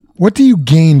What do you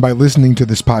gain by listening to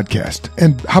this podcast?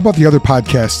 And how about the other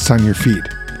podcasts on your feed?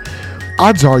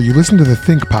 Odds are you listen to the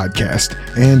Think podcast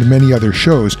and many other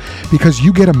shows because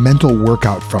you get a mental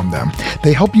workout from them.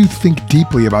 They help you think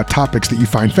deeply about topics that you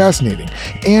find fascinating.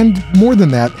 And more than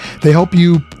that, they help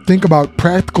you think about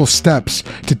practical steps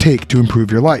to take to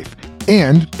improve your life.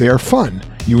 And they are fun.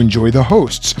 You enjoy the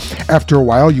hosts. After a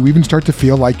while, you even start to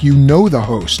feel like you know the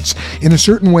hosts. In a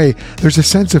certain way, there's a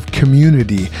sense of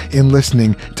community in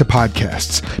listening to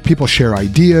podcasts. People share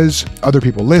ideas, other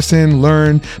people listen,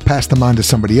 learn, pass them on to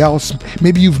somebody else.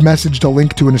 Maybe you've messaged a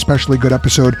link to an especially good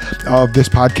episode of this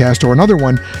podcast or another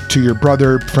one to your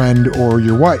brother, friend, or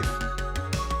your wife.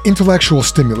 Intellectual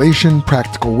stimulation,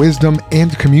 practical wisdom,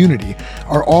 and community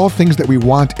are all things that we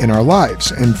want in our lives.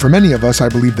 And for many of us, I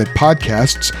believe that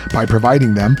podcasts, by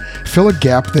providing them, fill a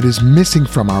gap that is missing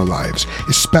from our lives,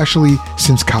 especially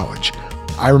since college.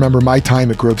 I remember my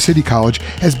time at Grove City College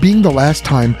as being the last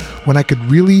time when I could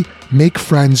really make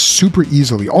friends super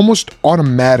easily, almost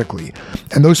automatically.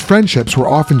 And those friendships were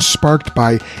often sparked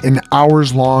by an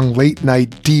hours-long,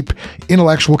 late-night, deep,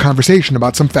 intellectual conversation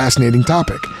about some fascinating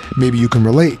topic. Maybe you can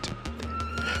relate.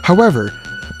 However,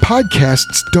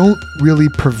 podcasts don't really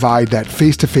provide that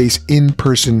face-to-face,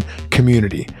 in-person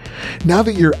community. Now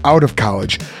that you're out of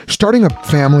college, starting a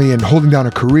family and holding down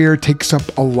a career takes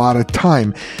up a lot of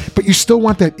time, but you still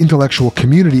want that intellectual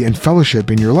community and fellowship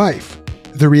in your life.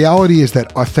 The reality is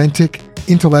that authentic,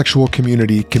 intellectual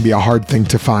community can be a hard thing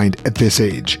to find at this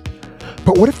age.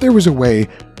 But what if there was a way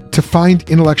to find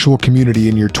intellectual community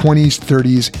in your 20s,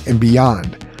 30s, and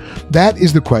beyond? That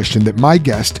is the question that my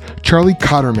guest, Charlie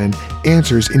Cotterman,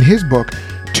 answers in his book,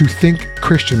 To Think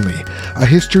Christianly, A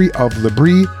History of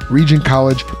L'Abri, Regent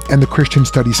College, and the Christian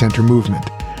Study Center movement.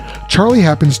 Charlie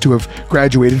happens to have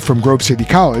graduated from Grove City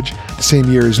College the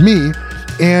same year as me,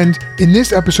 and in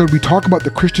this episode we talk about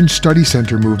the Christian Study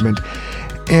Center movement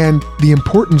and the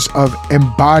importance of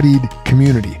embodied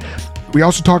community. We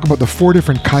also talk about the 4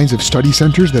 different kinds of study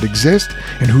centers that exist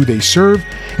and who they serve,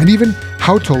 and even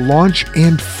how to launch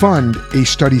and fund a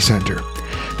study center.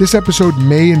 This episode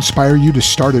may inspire you to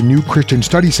start a new Christian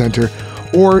study center,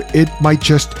 or it might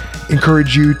just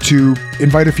encourage you to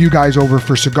invite a few guys over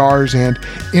for cigars and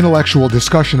intellectual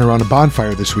discussion around a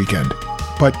bonfire this weekend.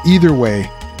 But either way,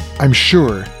 I'm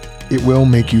sure it will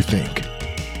make you think.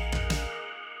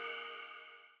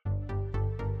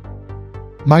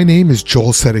 My name is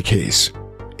Joel Settecase.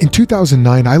 In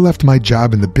 2009, I left my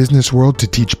job in the business world to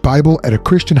teach Bible at a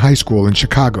Christian high school in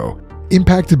Chicago.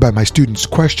 Impacted by my students'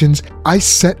 questions, I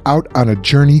set out on a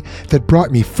journey that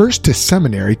brought me first to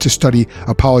seminary to study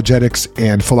apologetics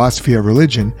and philosophy of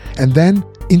religion, and then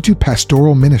into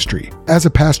pastoral ministry. As a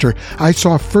pastor, I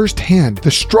saw firsthand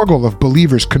the struggle of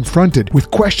believers confronted with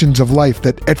questions of life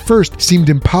that at first seemed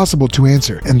impossible to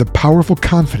answer, and the powerful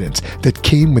confidence that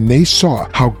came when they saw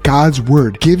how God's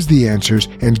Word gives the answers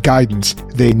and guidance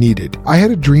they needed. I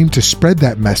had a dream to spread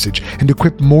that message and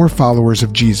equip more followers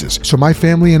of Jesus, so my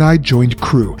family and I joined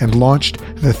Cru and launched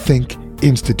the Think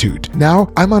Institute.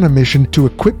 Now, I'm on a mission to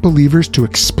equip believers to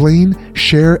explain,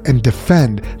 share, and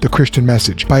defend the Christian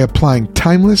message by applying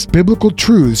timeless biblical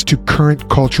truths to current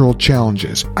cultural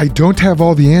challenges. I don't have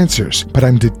all the answers, but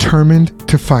I'm determined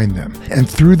to find them. And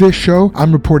through this show,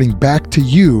 I'm reporting back to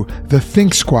you, the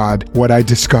Think Squad, what I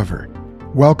discover.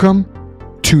 Welcome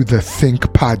to the Think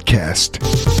Podcast.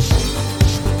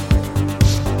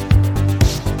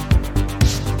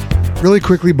 Really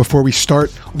quickly before we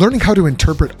start, learning how to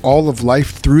interpret all of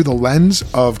life through the lens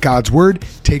of God's Word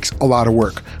takes a lot of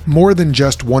work, more than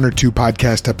just 1 or 2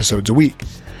 podcast episodes a week.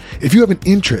 If you have an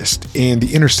interest in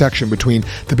the intersection between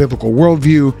the biblical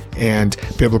worldview and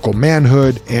biblical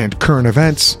manhood and current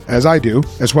events, as I do,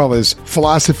 as well as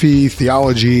philosophy,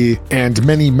 theology, and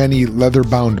many, many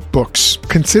leather-bound books,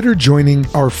 consider joining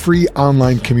our free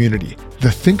online community, the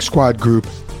Think Squad group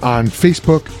on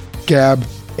Facebook, Gab,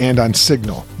 and on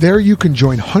Signal. There you can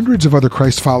join hundreds of other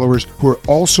Christ followers who are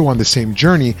also on the same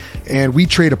journey, and we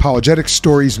trade apologetics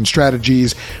stories and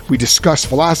strategies. We discuss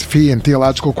philosophy and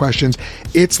theological questions.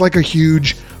 It's like a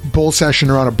huge bull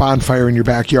session around a bonfire in your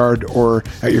backyard or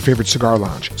at your favorite cigar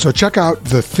lounge. So check out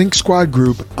the Think Squad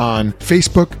group on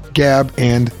Facebook, Gab,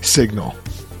 and Signal.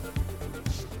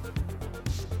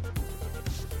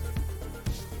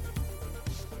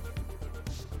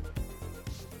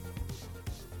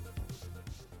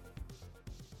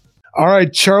 All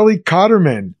right, Charlie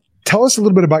Cotterman, tell us a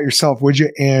little bit about yourself, would you,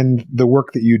 and the work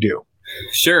that you do.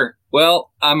 Sure.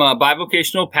 Well, I'm a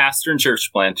bivocational pastor and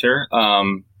church planter.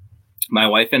 My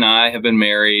wife and I have been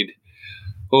married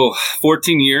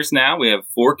 14 years now. We have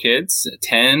 4 kids,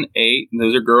 10, 8,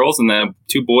 those are girls, and then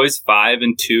 2 boys, 5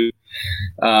 and 2.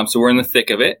 So we're in the thick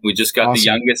of it. We just got the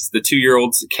youngest, the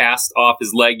 2-year-old's cast off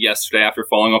his leg yesterday after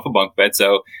falling off a bunk bed.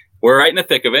 So we're right in the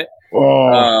thick of it.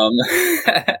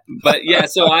 But yeah,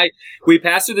 so we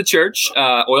pastored the church,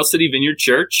 Oil City Vineyard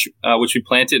Church, which we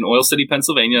planted in Oil City,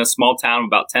 Pennsylvania, a small town of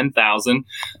about 10,000,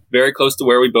 very close to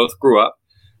where we both grew up,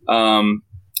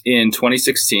 in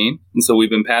 2016. And so we've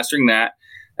been pastoring that.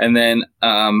 And then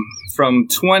from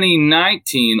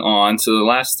 2019 on, so the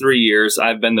last 3 years,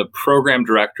 I've been the program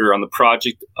director on the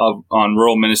project on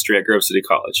rural ministry at Grove City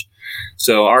College.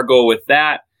 So our goal with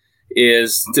that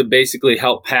is to basically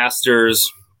help pastors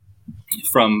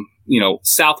from,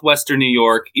 southwestern New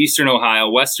York, eastern Ohio,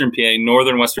 western PA,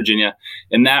 northern West Virginia,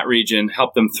 in that region,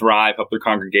 help them thrive, help their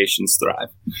congregations thrive.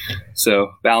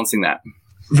 So balancing that.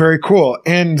 Very cool.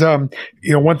 And,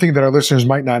 one thing that our listeners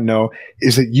might not know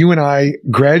is that you and I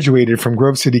graduated from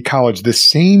Grove City College the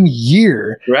same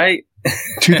year. Right.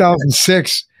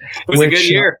 2006. It was a good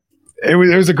year. It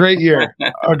was a great year.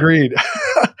 Agreed.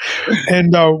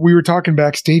 And we were talking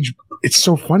backstage. It's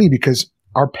so funny because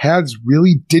our paths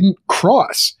really didn't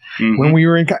cross when we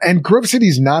were in, and Grove City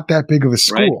is not that big of a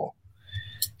school. Right.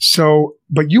 So,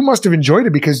 but you must have enjoyed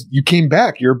it because you came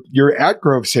back. You're at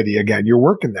Grove City again. You're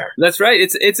working there. That's right.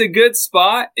 It's a good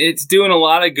spot. It's doing a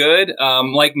lot of good.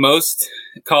 Like most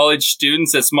college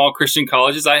students at small Christian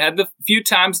colleges, I had the few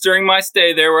times during my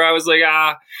stay there where I was like,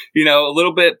 a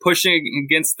little bit pushing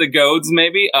against the goads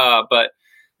maybe. But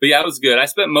yeah, it was good. I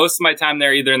spent most of my time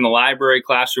there either in the library,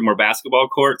 classroom, or basketball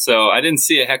court. So I didn't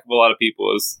see a heck of a lot of people.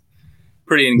 It was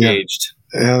pretty engaged.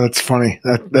 Yeah, that's funny.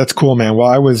 That's cool, man. Well,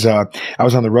 I was on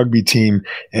the rugby team,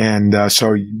 and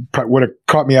so you would have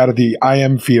caught me out of the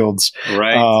IM fields,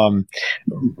 right?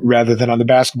 Rather than on the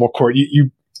basketball court.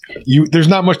 You there's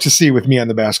not much to see with me on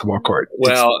the basketball court.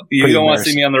 Well, you don't want to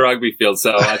see me on the rugby field,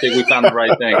 so I think we found the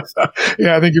right things.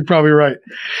 Yeah, I think you're probably right.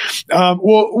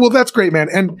 Well, that's great, man.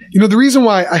 And the reason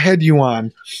why I had you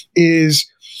on is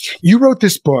you wrote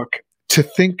this book, To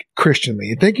Think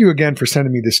Christianly, and thank you again for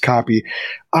sending me this copy.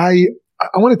 I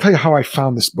want to tell you how I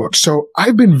found this book. So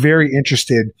I've been very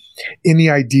interested in the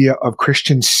idea of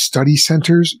Christian study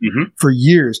centers for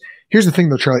years. Here's the thing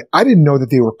though, Charlie, I didn't know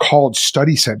that they were called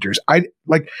study centers. I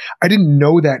didn't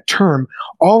know that term.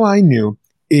 All I knew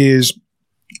is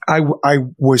I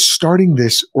was starting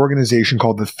this organization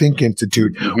called the Think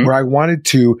Institute, where I wanted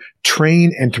to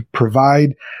train and to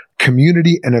provide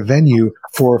community and a venue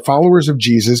for followers of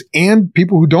Jesus and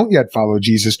people who don't yet follow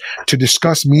Jesus to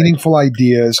discuss meaningful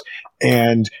ideas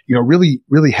and, really,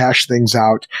 really hash things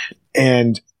out.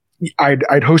 And I'd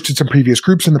hosted some previous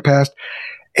groups in the past.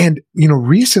 And,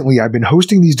 recently I've been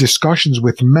hosting these discussions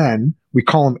with men. We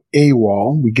call them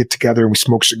AWOL. We get together and we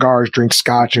smoke cigars, drink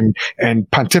scotch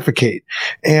and pontificate.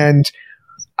 And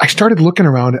I started looking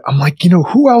around. I'm like,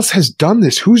 who else has done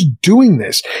this? Who's doing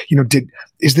this?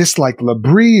 Is this like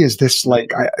Labrie? Is this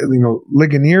like,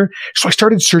 Ligonier? So I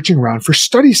started searching around for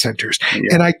study centers,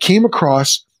 and I came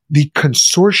across the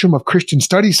Consortium of Christian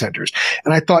Study Centers.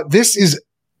 And I thought, this is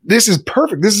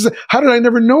perfect. How did I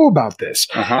never know about this?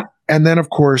 And then, of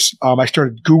course, I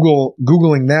started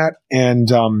Googling that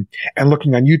and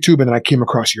looking on YouTube. And then I came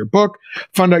across your book,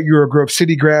 found out you were a Grove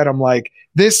City grad. I'm like,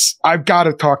 I've got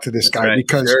to talk to this guy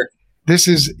because this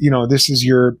is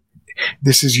your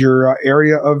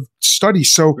area of study.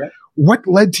 So what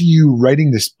led to you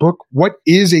writing this book? What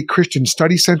is a Christian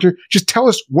study center? Just tell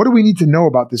us, what do we need to know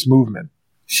about this movement?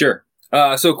 Sure.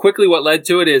 So quickly, what led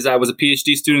to it is I was a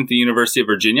PhD student at the University of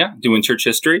Virginia doing church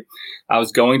history. I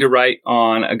was going to write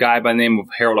on a guy by the name of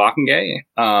Harold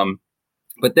Ockenga.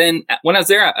 But then when I was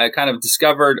there, I kind of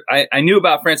discovered, I knew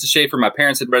about Francis Schaeffer. My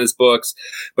parents had read his books,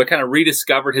 but kind of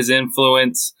rediscovered his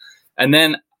influence. And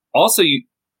then also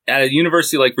at a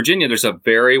university like Virginia, there's a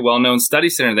very well-known study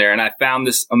center there. And I found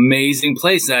this amazing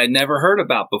place that I'd never heard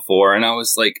about before. And I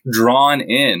was like drawn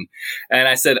in. And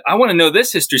I said, I want to know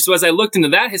this history. So as I looked into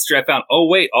that history, I found, oh,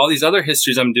 wait, all these other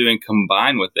histories I'm doing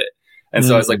combine with it. And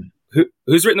so I was like,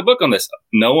 who's written a book on this?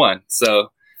 No one. So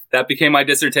that became my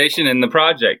dissertation and the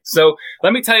project. So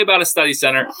let me tell you about a study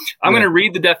center. I'm going to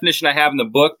read the definition I have in the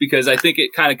book because I think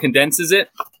it kind of condenses it.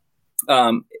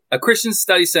 A Christian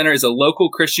study center is a local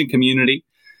Christian community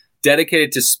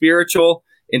dedicated to spiritual,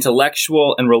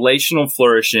 intellectual, and relational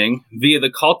flourishing via the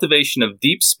cultivation of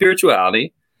deep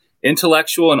spirituality,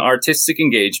 intellectual and artistic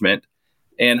engagement,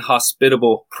 and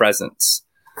hospitable presence.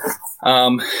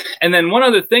 And then one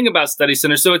other thing about study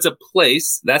centers, so it's a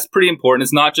place that's pretty important.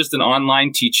 It's not just an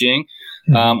online teaching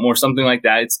or something like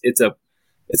that.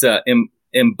 It's a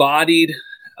embodied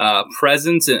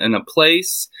presence in a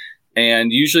place,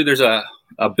 and usually there's a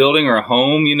building or a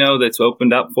home, that's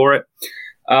opened up for it.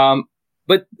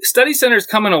 But study centers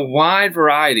come in a wide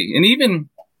variety. And even,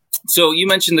 so you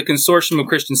mentioned the Consortium of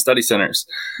Christian Study Centers.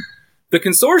 The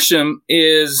consortium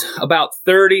is about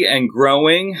 30 and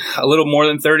growing, a little more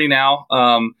than 30 now,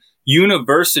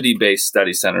 university-based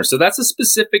study centers. So that's a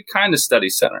specific kind of study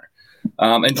center.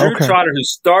 And Drew Trotter, who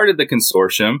started the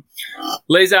consortium,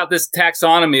 lays out this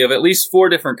taxonomy of at least 4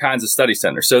 different kinds of study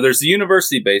centers. So there's the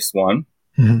university-based one,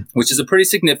 which is a pretty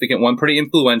significant one, pretty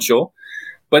influential.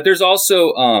 But there's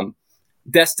also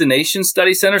destination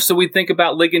study centers. So we think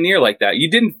about Ligonier like that. You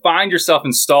didn't find yourself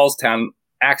in Stallstown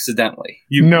accidentally.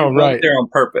 You went there on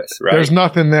purpose, right? There's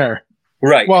nothing there.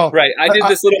 Right. Well, right. I did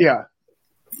this little I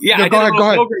did a little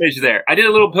pilgrimage there. I did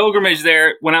a little pilgrimage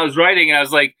there when I was writing, and I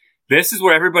was like, this is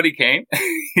where everybody came,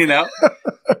 you know?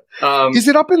 Is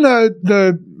it up in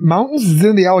the mountains? Is it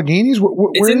in the Alleghenies?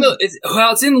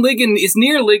 It's in Ligonier. It's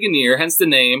near Ligonier, hence the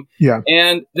name. Yeah.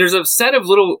 And there's a set of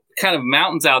little kind of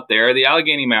mountains out there, the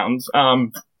Allegheny Mountains.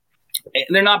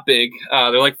 They're not big.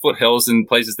 They're like foothills in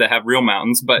places that have real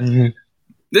mountains, but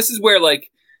this is where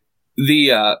like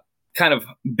the kind of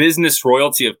business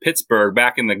royalty of Pittsburgh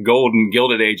back in the golden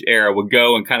Gilded Age era would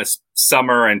go and kind of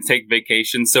summer and take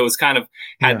vacation. So it's kind of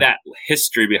had that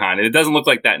history behind it. It doesn't look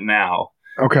like that now.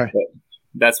 Okay. But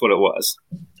that's what it was.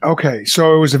 Okay.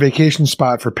 So it was a vacation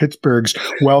spot for Pittsburgh's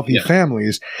wealthy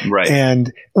families. Right.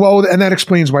 And that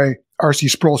explains why R.C.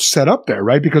 Sproul set up there,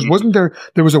 right? Because wasn't there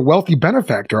was a wealthy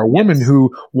benefactor, a woman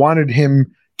who wanted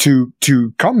him to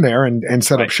come there and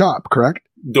set up shop, correct?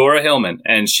 Dora Hillman.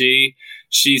 And she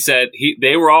said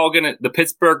they were all the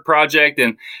Pittsburgh Project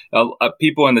and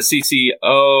people in the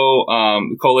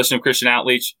CCO, Coalition of Christian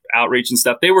Outreach and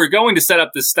stuff. They were going to set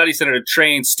up this study center to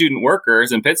train student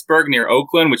workers in Pittsburgh near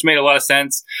Oakland, which made a lot of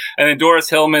sense. And then Doris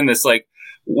Hillman, this like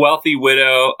wealthy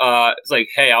widow, is like,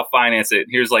 hey, I'll finance it.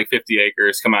 Here's like 50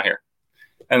 acres. Come out here.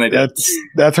 And they did.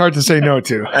 That's hard to say no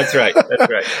to. That's right.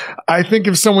 I think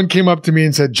if someone came up to me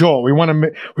and said, Joel, we want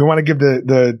to give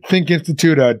the Think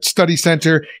Institute a study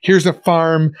center. Here's a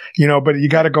farm, but you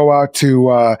got to go out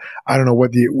to I don't know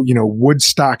what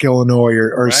Woodstock, Illinois,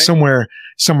 or somewhere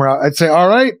out. I'd say, all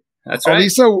right. That's right.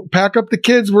 Lisa, pack up the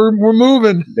kids. We're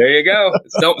moving. There you go.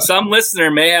 So some listener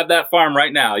may have that farm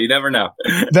right now. You never know.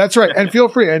 That's right. And feel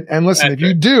free. And listen, if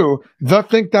you do,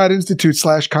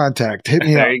 thethink.institute/contact. Hit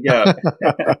me up. There you go.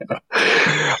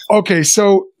 Okay.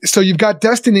 So you've got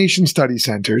destination study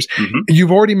centers.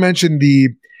 You've already mentioned the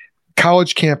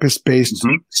college campus-based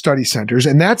study centers.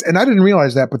 And I didn't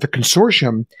realize that, but the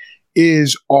consortium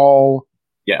is all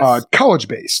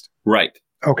college-based. Right.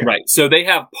 Okay. Right. So they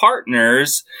have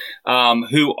partners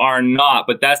who are not,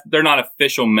 but they're not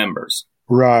official members.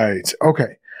 Right.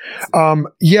 Okay. And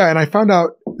I found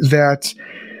out that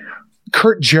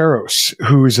Kurt Jaros,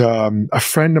 who's a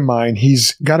friend of mine,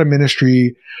 he's got a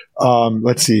ministry.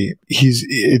 Let's see,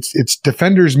 it's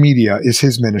Defenders Media is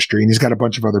his ministry, and he's got a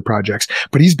bunch of other projects.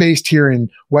 But he's based here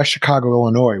in West Chicago,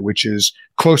 Illinois, which is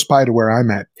close by to where I'm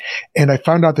at. And I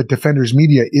found out that Defenders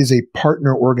Media is a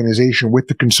partner organization with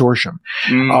the consortium,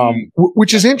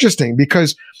 which is interesting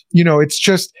because it's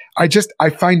just I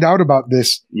find out about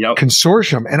this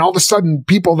consortium, and all of a sudden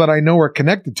people that I know are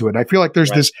connected to it. I feel like there's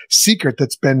this secret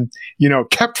that's been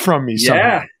kept from me somehow.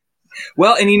 Yeah.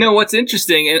 Well, and what's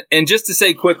interesting, and just to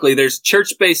say quickly, there's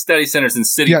church-based study centers and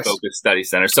city-focused study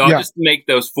centers. So I'll just make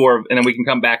those 4, and then we can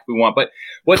come back if we want. But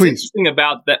what's interesting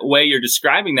about that way you're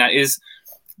describing that is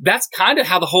that's kind of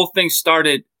how the whole thing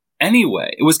started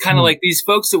anyway. It was kind of like these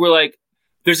folks that were like,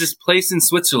 there's this place in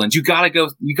Switzerland. You gotta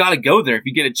go there if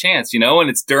you get a chance, and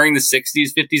it's during the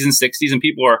 60s, 50s, and 60s, and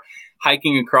people are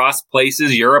hiking across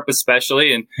places, Europe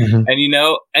especially, and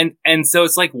so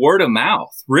it's like word of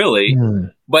mouth, really.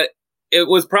 But it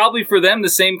was probably for them the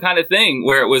same kind of thing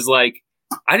where it was like,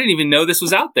 I didn't even know this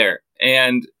was out there.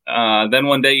 And then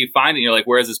one day you find it and you're like,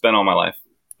 where has this been all my life?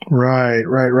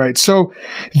 Right. So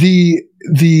the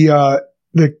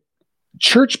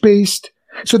church-based,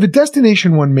 so the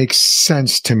destination one makes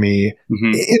sense to me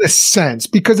in a sense,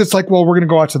 because it's like, well, we're going to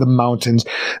go out to the mountains.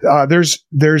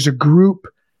 There's a group,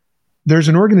 there's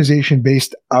an organization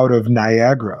based out of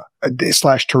Niagara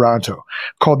 / Toronto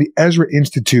called the Ezra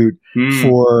Institute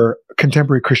for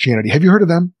Contemporary Christianity. Have you heard of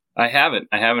them? I haven't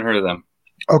heard of them.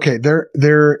 Okay.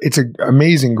 It's an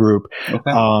amazing group.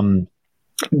 Okay.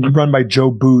 Run by Joe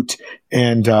Boot,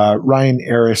 and Ryan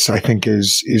Aris, I think,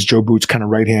 is Joe Boot's kind of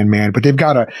right-hand man. But they've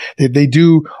got they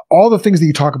do all the things that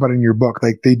you talk about in your book.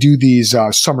 Like they do these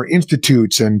summer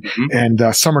institutes and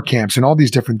summer camps and all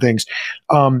these different things.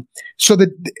 And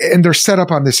they're set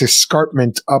up on this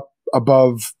escarpment up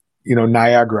above,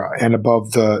 Niagara and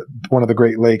above one of the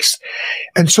Great Lakes.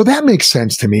 And so that makes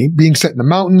sense to me, being set in the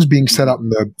mountains, being set up in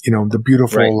the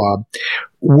beautiful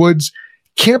woods.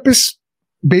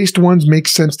 campus-based ones make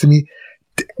sense to me.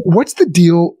 What's the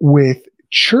deal with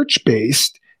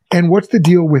church-based, and what's the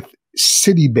deal with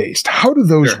city-based? How do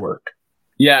those work?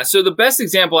 Yeah, so the best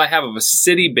example I have of a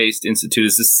city-based institute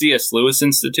is the C.S. Lewis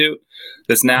Institute.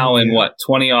 That's now in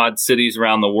 20-odd cities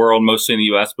around the world, mostly in the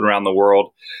U.S., but around the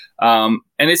world. And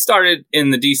it started in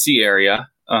the D.C. area.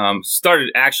 Started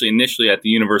actually initially at the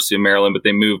University of Maryland, but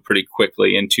they moved pretty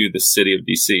quickly into the city of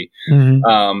D.C.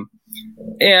 Mm-hmm.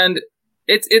 And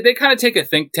they kind of take a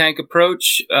think tank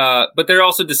approach, but they're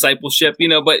also discipleship,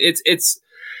 but it's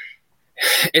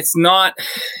not,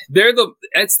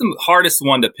 it's the hardest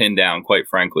one to pin down, quite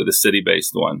frankly, the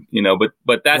city-based one,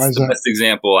 but that's the best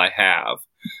example I have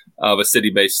of a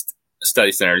city-based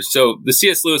study center. So the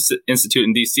C.S. Lewis Institute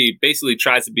in DC basically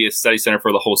tries to be a study center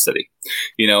for the whole city,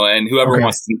 and whoever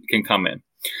wants can come in.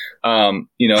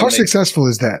 How successful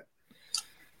is that?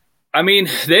 I mean,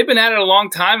 they've been at it a long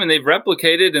time, and they've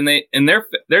replicated, and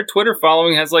their Twitter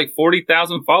following has like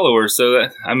 40,000 followers. So that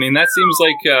seems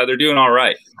like they're doing all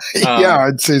right. Yeah,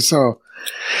 I'd say so.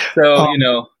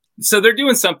 So so they're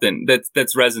doing something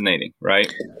that's resonating,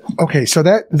 right? Okay, so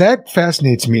that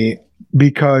fascinates me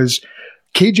because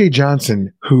KJ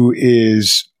Johnson, who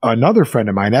is another friend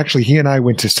of mine, actually, he and I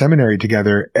went to seminary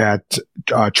together at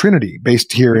Trinity,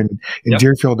 based here in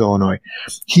Deerfield, Illinois.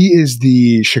 He is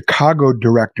the Chicago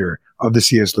director of the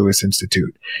C.S. Lewis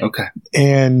Institute. Okay.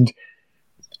 And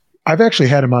I've actually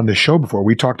had him on the show before.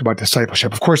 We talked about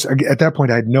discipleship. Of course, at that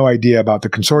point, I had no idea about the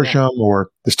consortium or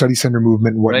the study center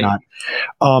movement and whatnot.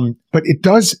 Right. But it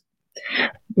does...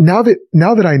 Now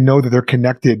that I know that they're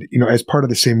connected, as part of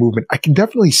the same movement, I can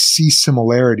definitely see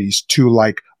similarities to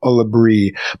like a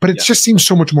L'Abri, but it just seems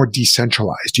so much more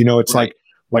decentralized. It's like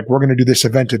we're going to do this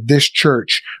event at this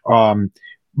church,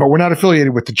 but we're not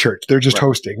affiliated with the church. They're just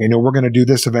hosting. We're going to do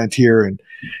this event here,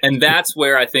 and that's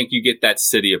where I think you get that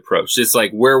city approach. It's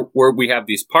like where we have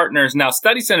these partners. Now,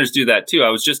 study centers do that too. I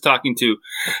was just talking to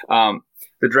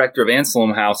the director of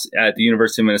Anselm House at the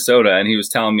University of Minnesota, and he was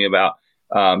telling me about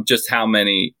just how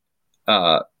many,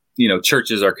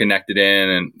 churches are connected in,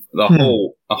 and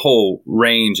a whole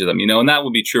range of them, and that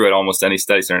would be true at almost any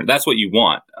study center. That's what you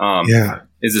want.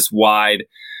 Is this wide,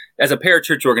 as a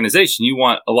parachurch organization, you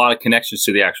want a lot of connections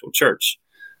to the actual church,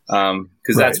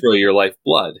 because that's really your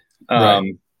lifeblood.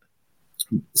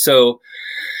 So,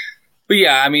 but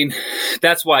yeah,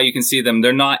 that's why you can see them.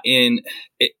 They're not in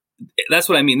it. That's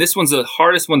what I mean. This one's the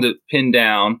hardest one to pin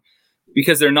down,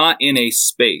 because they're not in a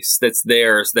space that's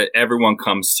theirs that everyone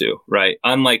comes to, right?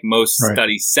 Unlike most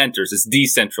study centers, it's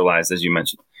decentralized, as you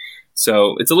mentioned.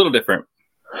 So it's a little different.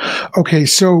 Okay,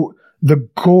 so the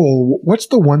goal, what's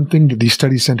the one thing that these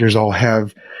study centers all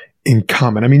have in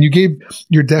common? You gave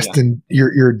your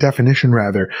your definition,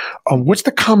 rather. What's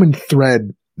the common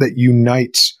thread that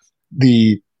unites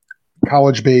the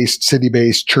college-based,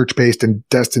 city-based, church-based, and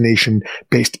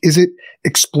destination-based? Is it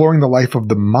exploring the life of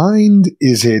the mind?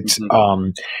 Is it,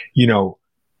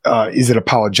 is it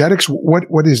apologetics?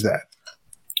 What is that?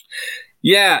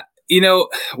 Yeah.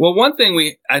 Well, one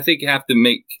thing I think have to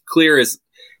make clear is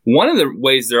one of the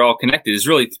ways they're all connected is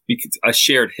really a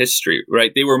shared history,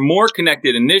 right? They were more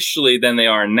connected initially than they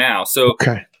are now. So,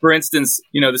 for instance,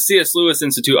 the C.S. Lewis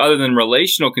Institute, other than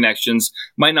relational connections,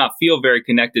 might not feel very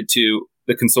connected to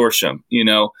the consortium,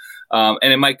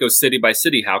 and it might go city by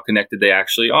city how connected they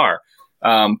actually are.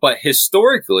 But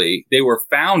historically, they were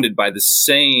founded by the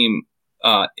same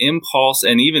impulse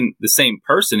and even the same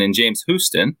person in James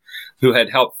Houston, who had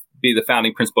helped be the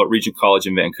founding principal at Regent College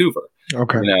in Vancouver.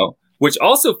 Okay. Which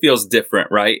also feels different,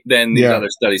 right, than these other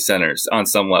study centers on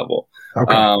some level.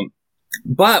 Okay.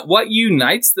 But what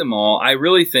unites them all, I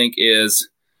really think, is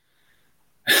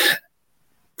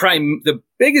probably the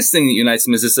biggest thing that unites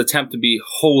them is this attempt to be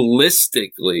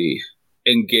holistically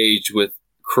engaged with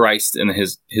Christ and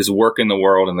his work in the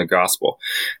world and the gospel.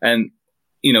 And,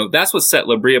 that's what set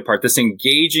L'Abri apart, this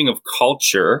engaging of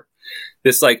culture,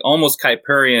 this like almost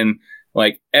Kuyperian,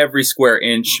 like every square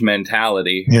inch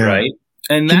mentality, right?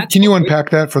 And can you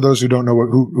unpack that for those who don't know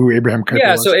who Abraham Kuyper was?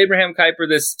 Yeah, so Abraham Kuyper,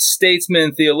 this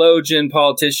statesman, theologian,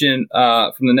 politician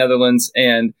from the Netherlands,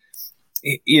 and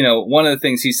one of the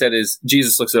things he said is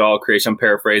Jesus looks at all creation, I'm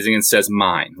paraphrasing, and says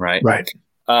mine, right? Right.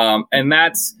 And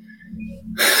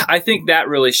I think that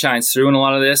really shines through in a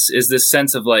lot of this, is this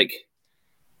sense of like,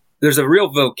 there's a real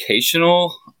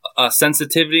vocational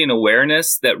sensitivity and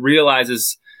awareness that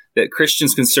realizes that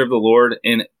Christians can serve the Lord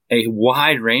in a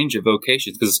wide range of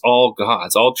vocations, because it's all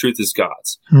God's, all truth is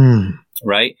God's,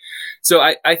 right? So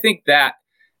I think that,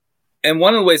 and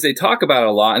one of the ways they talk about it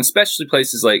a lot, and especially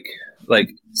places like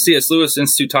C.S. Lewis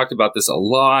Institute talked about this a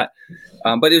lot,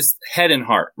 but it's head and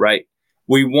heart, right?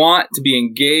 we want to be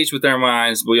engaged with our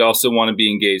minds, but we also want to be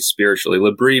engaged spiritually.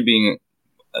 L'Abri being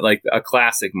like a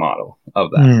classic model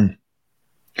of that. Mm.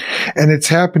 And it's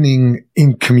happening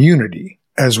in community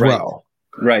as well.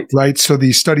 Right. So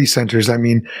these study centers, I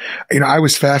mean, I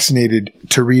was fascinated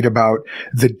to read about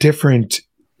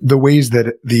the ways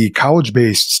that the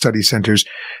college-based study centers,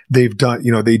 they've done,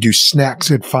 they do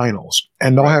snacks at finals,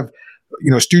 and they'll have,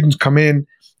 students come in,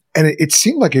 and it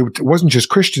seemed like it wasn't just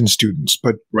Christian students,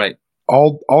 but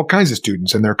all kinds of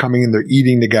students, and they're coming in, they're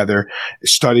eating together,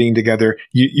 studying together.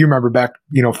 You remember back,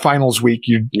 finals week,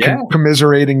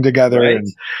 commiserating together. And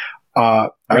I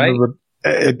remember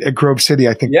at Grove City,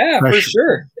 I think. Yeah, for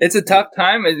sure. It's a tough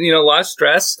time. A lot of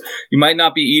stress. You might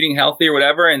not be eating healthy or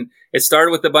whatever. And it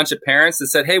started with a bunch of parents that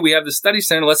said, hey, we have the study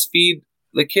center. Let's feed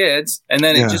the kids. And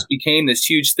then it just became this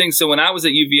huge thing. So when I was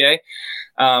at UVA,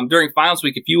 during finals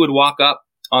week, if you would walk up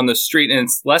on the street, and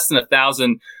it's less than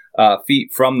 1,000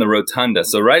 feet from the rotunda.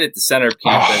 So right at the center of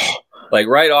campus, like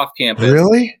right off campus.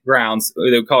 Really? Grounds.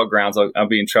 They would call it grounds. I'll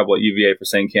be in trouble at UVA for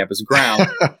saying campus. Ground.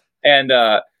 And,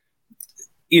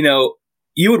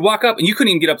 you would walk up and you couldn't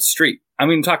even get up the street. I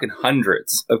mean, I'm talking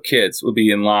hundreds of kids would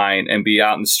be in line and be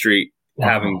out in the street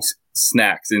having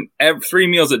snacks, and 3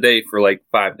 meals a day for like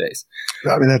 5 days.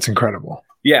 I mean, that's incredible.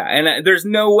 Yeah. And there's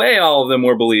no way all of them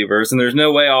were believers, and there's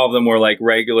no way all of them were like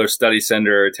regular study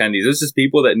center attendees. There's just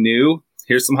people that knew,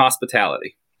 here's some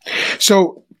hospitality.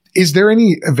 So is there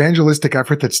any evangelistic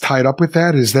effort that's tied up with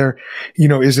that? Is there,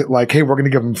 is it like, hey, we're going to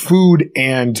give them food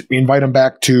and invite them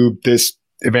back to this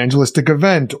evangelistic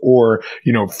event, or,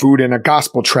 food in a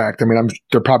gospel tract? I mean,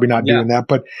 they're probably not doing that,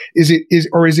 but is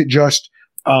it just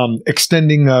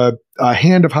extending a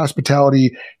hand of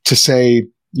hospitality to say,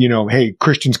 hey,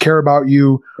 Christians care about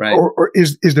you, or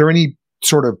is there any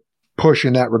sort of push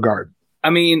in that regard? I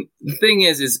mean, the thing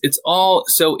is it's all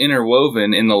so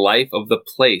interwoven in the life of the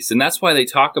place. And that's why they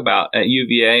talk about at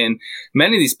UVA and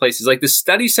many of these places, like the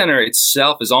study center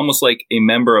itself is almost like a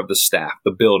member of the staff,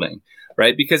 the building,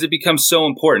 right? Because it becomes so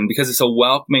important, because it's a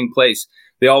welcoming place.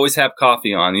 They always have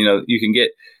coffee on, you can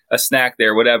get a snack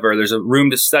there, whatever. There's a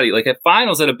room to study. Like at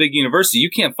finals at a big university,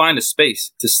 you can't find a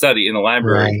space to study in the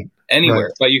library anywhere,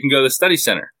 but you can go to the study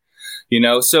center,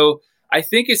 So I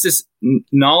think it's this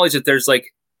knowledge that there's like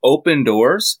open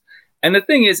doors. And the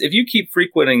thing is, if you keep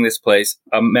frequenting this place,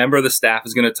 a member of the staff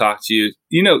is going to talk to you.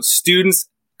 Students,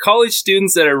 college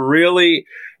students that are really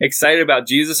excited about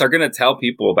Jesus are going to tell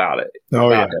people about it.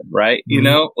 Him, right?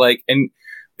 Mm-hmm. And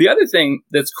the other thing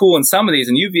that's cool in some of these,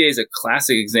 and UVA is a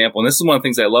classic example, and this is one of the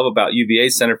things I love about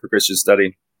UVA's Center for Christian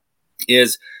Study,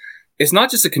 is it's not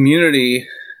just a community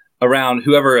around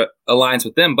whoever aligns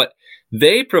with them, but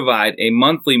they provide a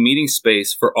monthly meeting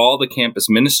space for all the campus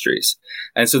ministries.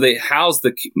 And so they house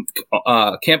the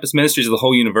campus ministries of the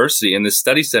whole university in this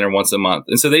study center once a month.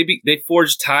 And so they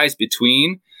forge ties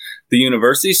between the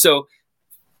university. So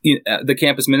the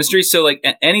campus ministry. So like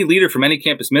any leader from any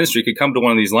campus ministry could come to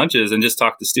one of these lunches and just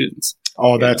talk to students.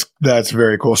 Oh, that's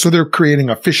very cool. So they're creating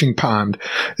a fishing pond,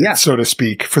 so to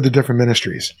speak, for the different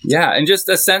ministries. Yeah. And just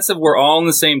a sense of we're all on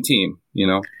the same team,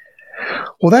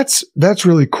 Well, that's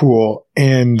really cool.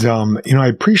 And, I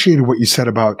appreciated what you said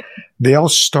about they all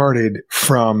started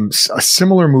from a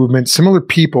similar movement, similar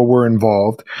people were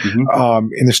involved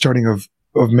in the starting of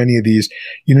many of these.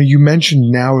 You mentioned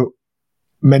now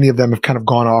many of them have kind of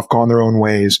gone their own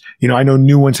ways. I know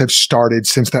new ones have started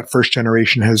since that first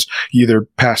generation has either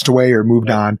passed away or moved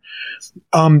on.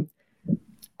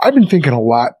 I've been thinking a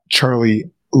lot, Charlie,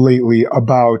 lately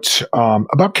about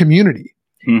community.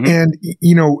 Mm-hmm. And,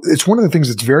 it's one of the things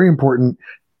that's very important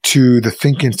to the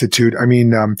Think Institute. I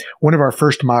mean, one of our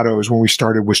first mottos when we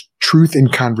started was truth in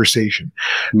conversation.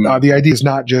 Mm-hmm. The idea is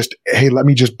not just, hey, let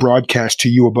me just broadcast to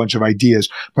you a bunch of ideas,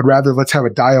 but rather let's have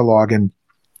a dialogue. And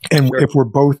if we're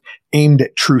both aimed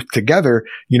at truth together,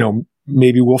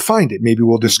 maybe we'll find it, maybe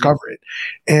we'll discover it.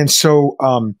 And so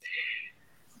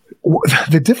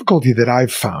the difficulty that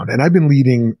I've found, and I've been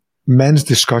leading men's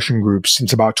discussion groups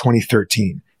since about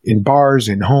 2013, in bars,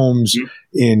 in homes,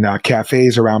 in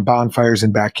cafes, around bonfires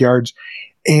and backyards.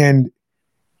 And,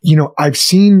 I've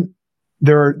seen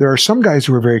there are some guys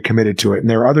who are very committed to it. And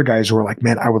there are other guys who are like,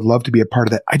 man, I would love to be a part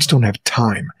of that. I just don't have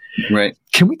time. Right.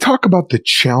 Can we talk about the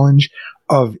challenge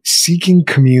of seeking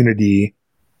community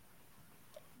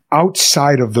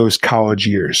outside of those college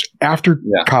years, after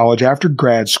college, after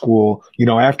grad school,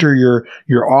 after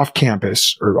you're off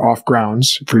campus or off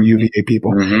grounds for UVA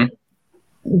people? Mm-hmm.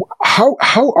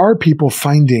 How are people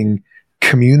finding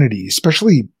community,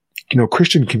 especially,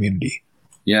 Christian community?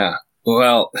 Yeah.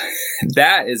 Well,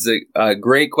 that is a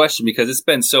great question, because it's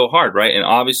been so hard, right? And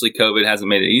obviously COVID hasn't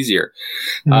made it easier.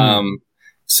 Mm.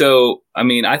 So, I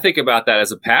mean, I think about that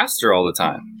as a pastor all the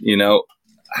time. You know,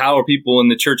 how are people in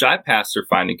the church I pastor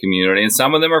finding community? And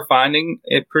some of them are finding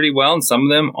it pretty well, and some of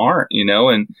them aren't, you know.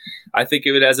 And I think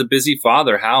of it as a busy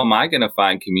father. How am I going to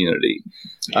find community?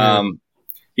 Yeah.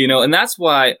 You know, and that's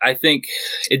why I think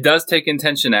it does take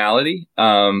intentionality.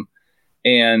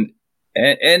 And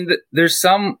there's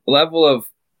some level of,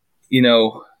 you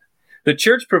know, the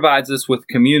church provides us with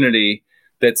community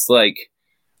that's like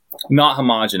not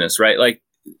homogenous, right? Like,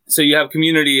 so you have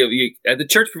community of the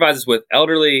church provides us with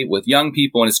elderly, with young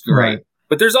people, and it's great. Right.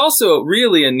 But there's also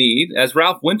really a need, as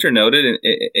Ralph Winter noted,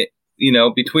 you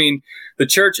know, between the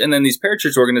church and then these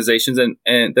parachurch organizations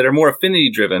and that are more affinity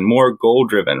driven, more goal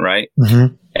driven, right?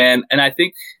 Mm-hmm. And I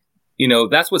think, you know,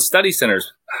 that's what study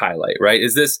centers highlight, right?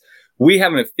 Is this, we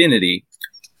have an affinity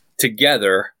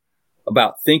together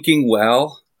about thinking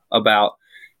well, about,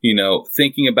 you know,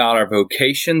 thinking about our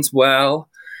vocations well,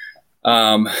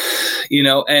 you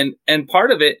know, and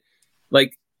part of it,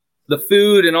 like the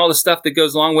food and all the stuff that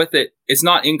goes along with it, it's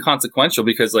not inconsequential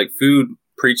because like food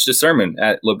preached a sermon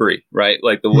at L'Abri, right?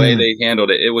 Like the way they handled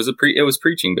it, it was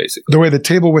preaching basically. The way the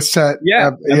table was set.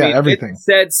 Yeah. I mean, everything. It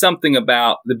said something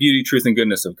about the beauty, truth, and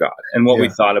goodness of God and what we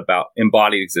thought about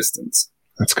embodied existence.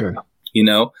 That's good. You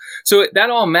know, so that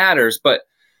all matters. But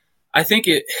I think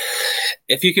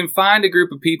if you can find a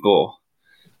group of people,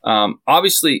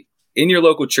 obviously in your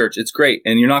local church, it's great.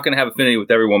 And you're not going to have affinity with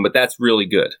everyone, but that's really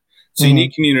good. So you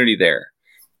need community there.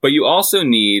 But you also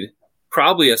need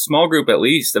probably a small group at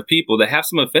least of people that have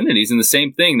some affinities in the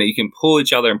same thing that you can pull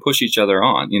each other and push each other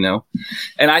on, you know?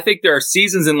 And I think there are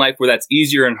seasons in life where that's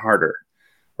easier and harder,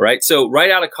 right? So right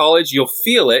out of college, you'll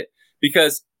feel it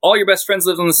because all your best friends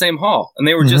lived in the same hall and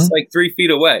they were just like 3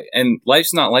 feet away. And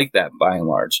life's not like that by and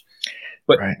large.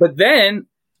 But then,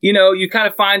 you know, you kind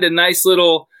of find a nice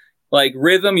little like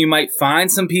rhythm. You might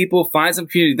find some people, find some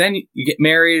community. Then you get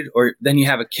married, or then you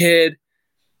have a kid.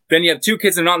 Then you have 2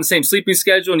 kids that are not on the same sleeping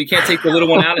schedule, and you can't take the little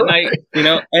one out at night, you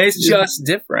know, and it's just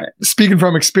different. Speaking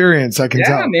from experience, I can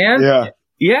tell. Yeah, man. Yeah.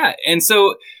 Yeah. And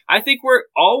so I think we're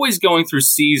always going through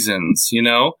seasons, you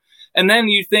know, and then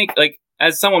you think like,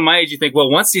 as someone my age, you think, well,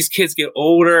 once these kids get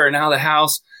older and out of the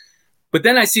house, but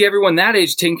then I see everyone that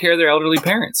age taking care of their elderly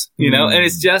parents, you know, and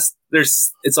it's just,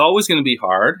 it's always going to be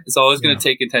hard. It's always going to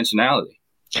take intentionality.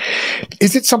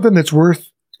 Is it something that's worth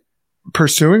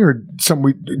pursuing, or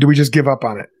do we just give up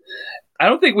on it? I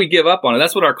don't think we give up on it.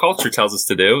 That's what our culture tells us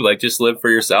to do. Like just live for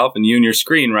yourself and you and your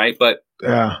screen. Right. But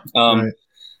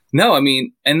no, I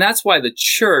mean, and that's why the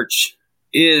church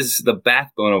is the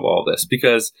backbone of all this,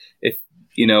 because if,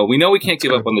 you know we can't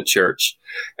give up on the church,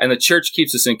 and the church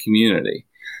keeps us in community.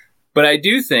 But I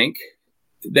do think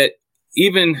that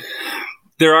even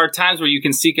there are times where you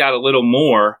can seek out a little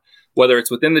more, whether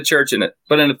it's within the church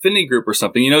but an affinity group or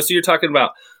something, you know, so you're talking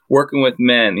about working with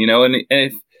men, you know, and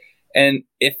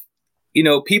if, you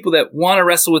know, people that want to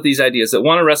wrestle with these ideas, that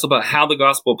want to wrestle about how the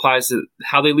gospel applies to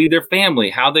how they lead their family,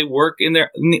 how they work in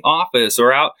the office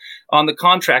or out on the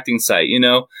contracting site, you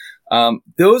know,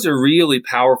 those are really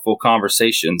powerful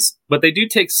conversations, but they do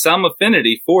take some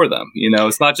affinity for them. You know,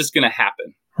 it's not just going to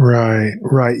happen. Right.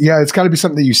 Yeah, it's got to be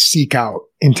something that you seek out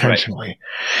intentionally.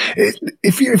 Right.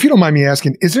 If you don't mind me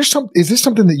asking, is this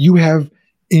something that you have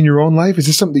in your own life? Is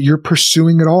this something that you're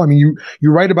pursuing at all? I mean,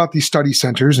 you write about these study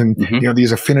centers and you know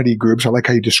these affinity groups. I like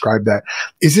how you describe that.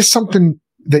 Is this something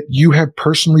that you have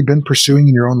personally been pursuing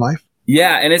in your own life?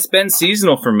 Yeah, and it's been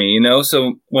seasonal for me, you know.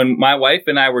 So when my wife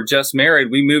and I were just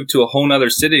married, we moved to a whole nother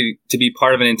city to be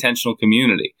part of an intentional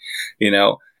community, you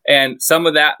know. And some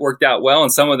of that worked out well,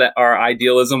 and some of that, our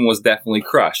idealism was definitely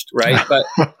crushed, right? But,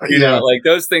 you know, like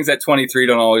those things at 23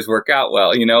 don't always work out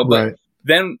well, you know. But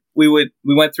then we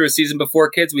went through a season before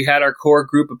kids. We had our core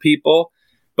group of people.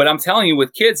 But I'm telling you,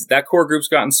 with kids, that core group's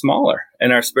gotten smaller,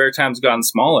 and our spare time's gotten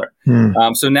smaller.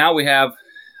 So now we have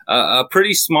a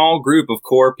pretty small group of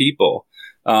core people.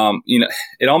 You know,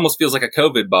 it almost feels like a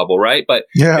COVID bubble, right? But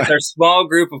it's our small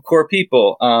group of core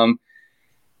people.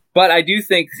 But I do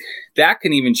think that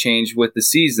can even change with the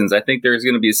seasons. I think there's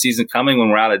going to be a season coming when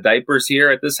we're out of diapers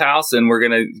here at this house, and we're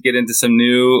going to get into some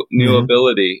new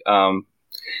ability. And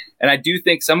I do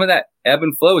think some of that ebb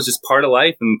and flow is just part of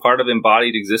life and part of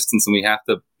embodied existence, and we have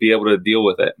to be able to deal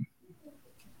with it.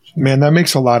 Man, that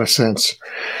makes a lot of sense.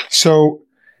 So,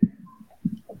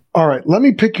 all right, let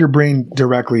me pick your brain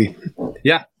directly.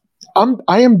 Yeah.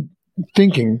 I am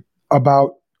thinking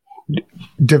about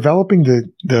developing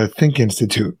the Think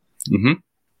Institute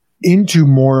into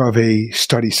more of a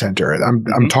study center.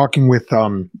 I'm talking with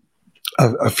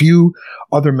a few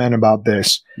other men about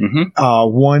this.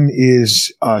 One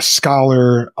is a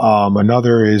scholar.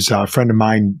 Another is a friend of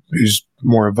mine who's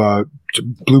more of a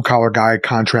blue collar guy,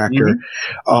 contractor.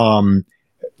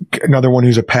 Another one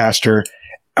who's a pastor.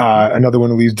 Another one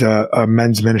who leads a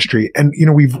men's ministry. And,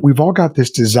 we've all got this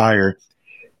desire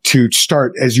to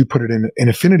start, as you put it, in an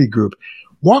affinity group.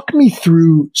 Walk me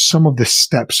through some of the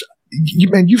steps.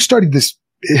 You've studied this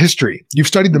history. You've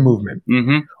studied the movement.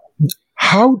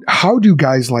 How do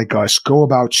guys like us go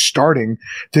about starting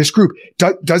this group?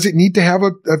 Does it need to have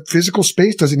a physical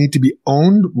space? Does it need to be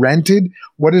owned, rented?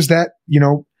 What is that?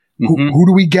 Who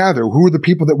do we gather? Who are the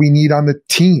people that we need on the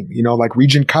team? Like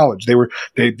Regent College, they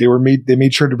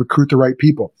made sure to recruit the right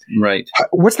people. Right.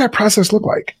 What's that process look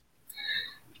like?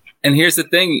 And here's the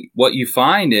thing. What you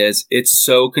find is it's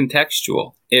so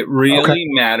contextual. It really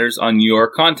matters on your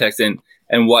context and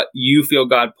what you feel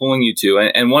God pulling you to.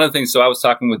 And one of the things, so I was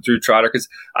talking with Drew Trotter, because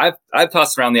I've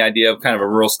tossed around the idea of kind of a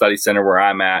rural study center where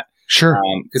I'm at. Sure.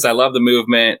 Because I love the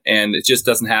movement, and it just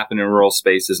doesn't happen in rural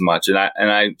spaces much. And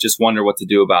I just wonder what to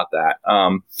do about that.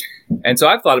 And so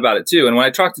I've thought about it too. And when I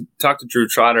talked to Drew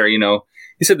Trotter,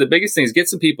 he said the biggest thing is get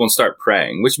some people and start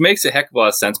praying, which makes a heck of a lot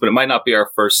of sense, but it might not be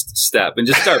our first step. And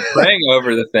just start praying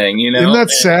over the thing, Isn't that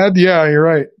sad? Yeah, you're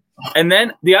right. And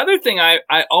then the other thing I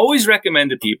always recommend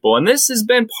to people, and this has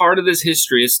been part of this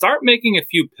history, is start making a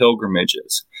few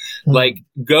pilgrimages. Like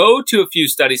go to a few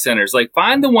study centers, like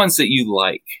find the ones that you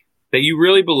like, that you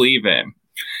really believe in,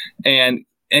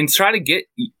 and try to get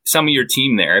some of your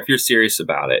team there if you're serious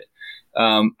about it.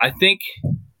 I think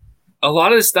a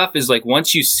lot of the stuff is like,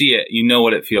 once you see it, you know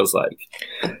what it feels like.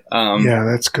 Yeah,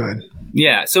 that's good.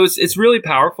 Yeah. So it's really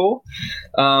powerful.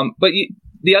 But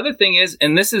the other thing is,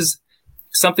 and this is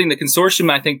something the consortium,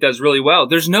 I think, does really well.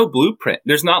 There's no blueprint.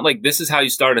 There's not like, this is how you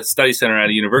start a study center at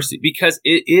a university, because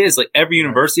it is like every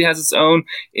university has its own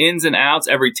ins and outs,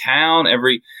 every town,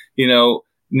 every,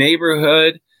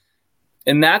 neighborhood.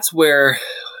 And that's where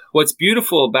what's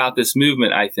beautiful about this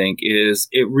movement, I think, is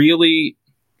it really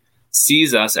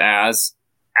sees us as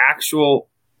actual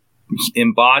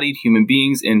embodied human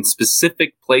beings in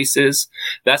specific places.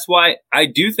 That's why I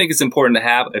do think it's important to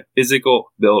have a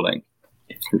physical building.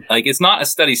 Like, it's not a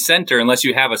study center unless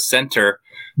you have a center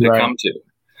to come to.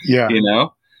 Yeah.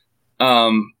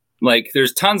 Like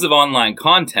there's tons of online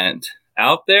content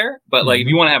out there, but like if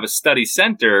you want to have a study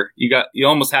center, you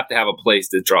almost have to have a place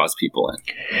that draws people in.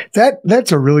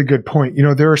 That's a really good point.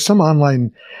 There are some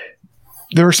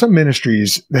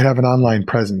ministries that have an online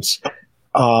presence.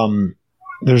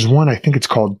 There's one, I think it's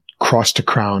called Cross to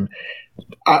Crown.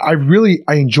 I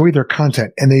enjoy their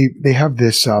content, and they have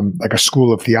this like a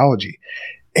school of theology.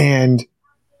 And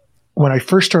when I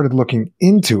first started looking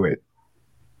into it,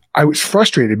 I was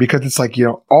frustrated because it's like,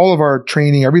 all of our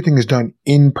training, everything is done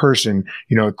in person,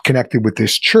 connected with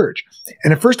this church.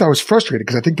 And at first I was frustrated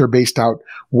because I think they're based out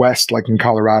west, like in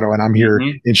Colorado, and I'm here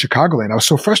in Chicagoland. I was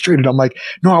so frustrated. I'm like,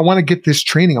 no, I want to get this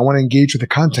training. I want to engage with the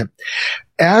content.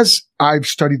 As I've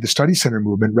studied the study center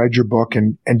movement, read your book,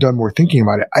 and done more thinking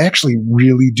about it, I actually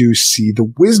really do see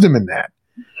the wisdom in that.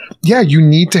 Yeah, you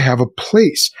need to have a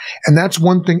place. And that's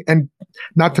one thing. And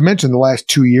not to mention the last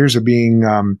 2 years of being,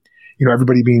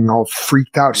 everybody being all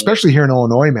freaked out, especially here in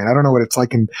Illinois, man. I don't know what it's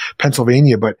like in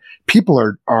Pennsylvania, but people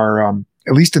are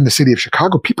at least in the city of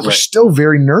Chicago, people are still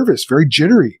very nervous, very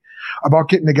jittery about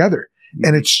getting together.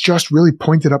 And it's just really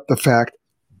pointed up the fact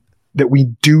that we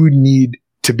do need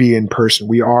to be in person.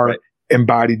 We are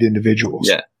embodied individuals.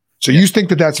 Yeah. So you think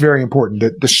that that's very important,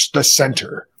 the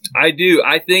center? I do.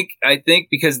 I think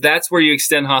because that's where you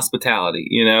extend hospitality,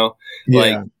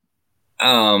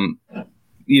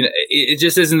 it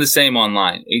just isn't the same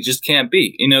online. It just can't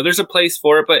be. There's a place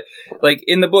for it, but like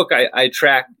in the book, I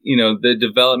track, the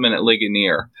development at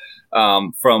Ligonier,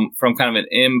 from kind of an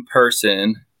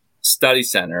in-person study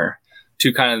center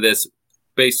to kind of this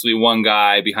basically one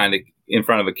guy in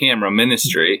front of a camera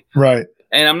ministry. Right.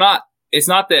 And it's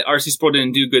not that R.C. Sproul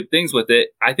didn't do good things with it.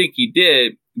 I think he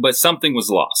did, but something was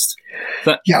lost.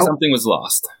 Something was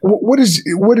lost. What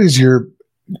is your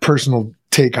personal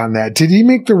take on that? Did he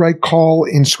make the right call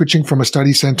in switching from a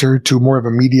study center to more of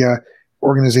a media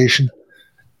organization?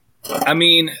 I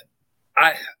mean,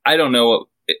 I don't know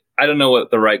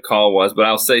what the right call was, but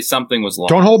I'll say something was lost.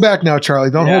 Don't hold back now,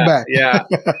 Charlie. Don't hold back. Yeah,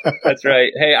 that's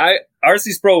right. Hey,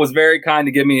 R.C. Sproul was very kind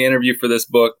to give me an interview for this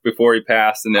book before he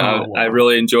passed, and I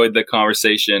really enjoyed the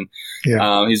conversation.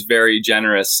 Yeah. He's very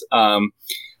generous. I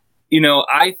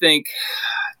think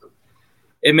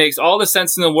it makes all the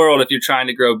sense in the world if you're trying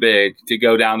to grow big, to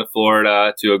go down to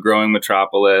Florida, to a growing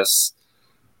metropolis.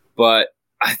 But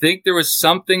I think there was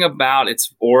something about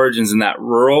its origins in that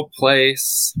rural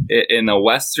place in the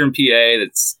Western PA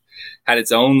that's had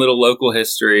its own little local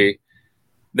history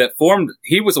that formed.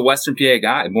 He was a Western PA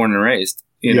guy, born and raised,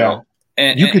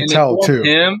 And you could tell it formed too.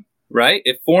 him, right?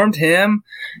 It formed him,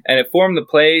 and it formed the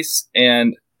place.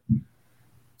 And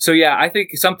so, yeah, I think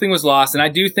something was lost. And I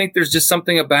do think there's just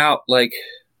something about, like,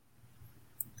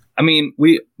 I mean,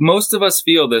 most of us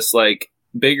feel this, like,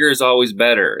 bigger is always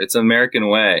better. It's an American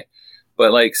way.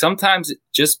 But, like, sometimes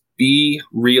just be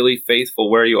really faithful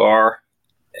where you are.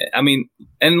 I mean,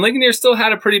 and Ligonier still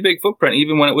had a pretty big footprint,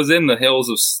 even when it was in the hills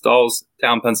of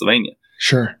Stallstown, Pennsylvania.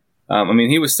 Sure. I mean,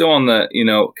 he was still on the,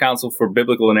 Council for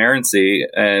Biblical Inerrancy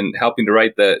and helping to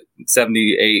write the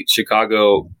 78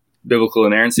 Chicago Biblical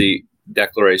Inerrancy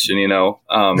Declaration,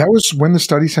 that was when the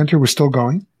study center was still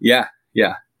going? Yeah.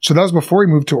 So that was before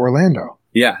he moved to Orlando.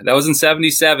 Yeah, that was in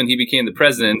 77. He became the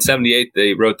president. In 78,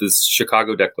 they wrote this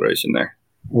Chicago Declaration there.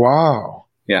 Wow.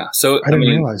 Yeah. So I didn't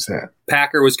realize that.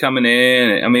 Packer was coming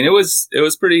in. I mean, it was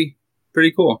pretty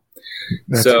cool.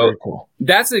 That's very cool.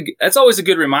 That's always a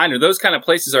good reminder. Those kind of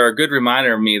places are a good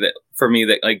reminder for me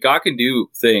that like God can do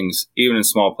things even in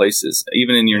small places,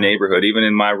 even in your neighborhood, even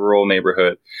in my rural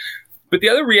neighborhood. But the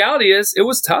other reality is it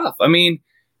was tough. I mean,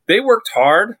 they worked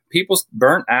hard. People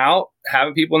burnt out,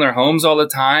 having people in their homes all the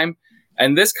time.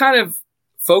 And this kind of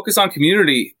focus on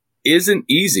community isn't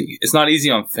easy. It's not easy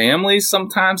on families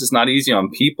sometimes. It's not easy on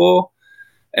people.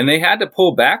 And they had to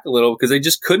pull back a little because they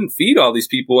just couldn't feed all these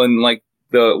people in like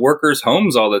the workers'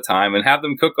 homes all the time and have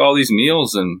them cook all these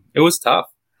meals. And it was tough.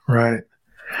 Right.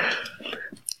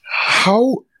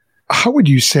 How would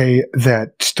you say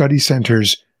that study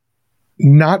centers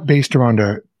not based around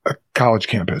a college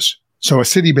campus, so a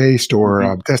city-based or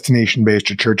a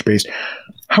destination-based or church-based,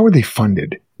 how are they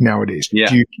funded nowadays? Yeah.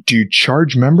 Do you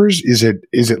charge members? Is it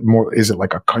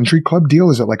like a country club deal?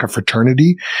 Is it like a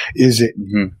fraternity? Is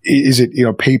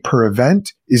it pay per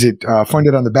event? Is it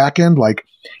funded on the back end? Like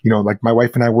my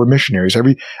wife and I were missionaries.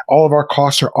 All of our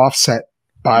costs are offset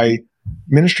by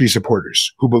ministry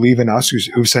supporters who believe in us,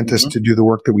 who sent us to do the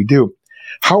work that we do.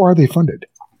 How are they funded?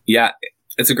 Yeah,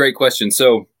 it's a great question.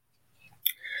 So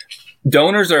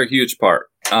donors are a huge part.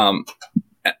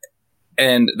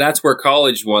 And that's where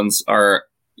college ones are,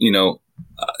 a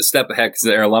step ahead because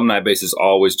their alumni base is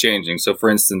always changing. So for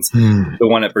instance, the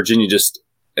one at Virginia just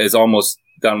is almost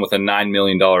done with a $9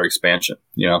 million expansion,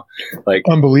 like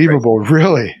unbelievable. Crazy.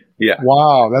 Really? Yeah.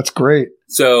 Wow. That's great.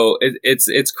 So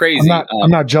it's crazy.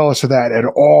 I'm not jealous of that at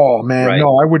all, man. Right.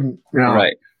 No, I wouldn't.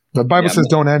 Right. The Bible says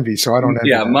don't envy, so I don't envy.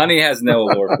 Yeah, that. Money has no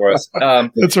allure for us.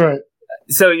 That's right.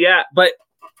 So yeah, but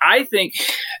I think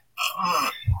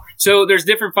so. There's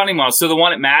different funding models. So the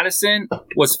one at Madison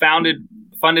was funded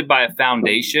by a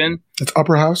foundation. It's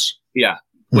Upper House. Yeah,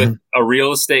 with a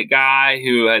real estate guy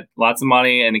who had lots of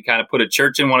money, and he kind of put a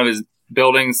church in one of his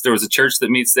buildings. There was a church that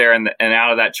meets there, and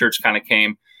out of that church kind of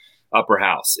came Upper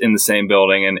House in the same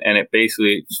building, and it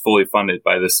basically is fully funded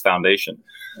by this foundation.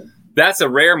 That's a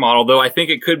rare model, though I think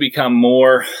it could become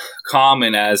more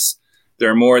common as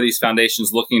there are more of these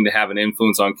foundations looking to have an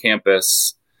influence on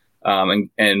campus and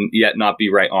yet not be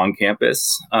right on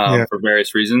campus for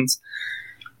various reasons.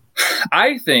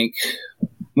 I think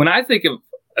when I think of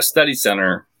a study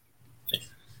center,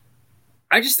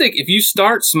 I just think if you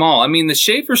start small, I mean, the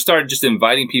Schaeffers started just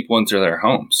inviting people into their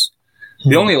homes.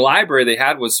 The only library they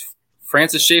had was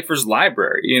Francis Schaeffer's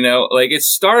library, like it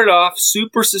started off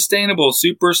super sustainable,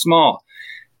 super small.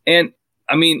 And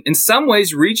I mean, in some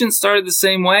ways, Regent started the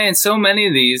same way. And so many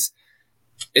of these,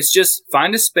 it's just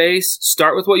find a space,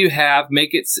 start with what you have,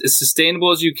 make it as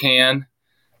sustainable as you can.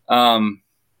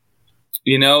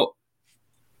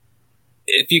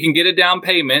 If you can get a down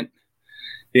payment,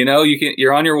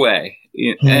 you're on your way.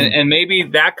 And maybe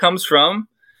that comes from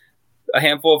a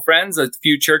handful of friends, a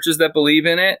few churches that believe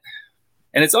in it.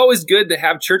 And it's always good to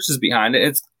have churches behind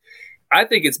it. I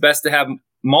think it's best to have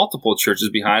multiple churches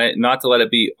behind it, not to let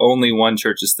it be only one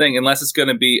church's thing, unless it's going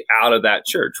to be out of that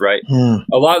church, right?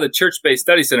 A lot of the church-based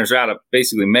study centers are out of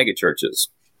basically mega churches.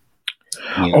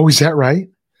 Oh, is that right?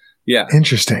 Yeah.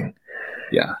 Interesting.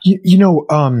 Yeah.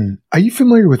 Are you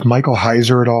familiar with Michael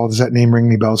Heiser at all? Does that name ring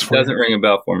any bells for you? Doesn't ring a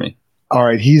bell for me. All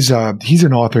right. He's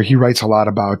an author. He writes a lot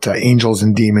about angels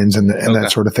and demons and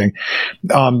that sort of thing.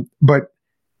 But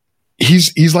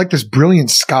he's like this brilliant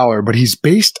scholar, but he's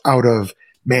based out of,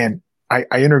 man, I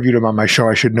interviewed him on my show.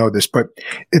 I should know this, but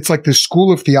it's like this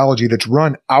school of theology that's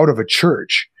run out of a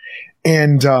church.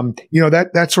 And,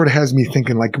 that sort of has me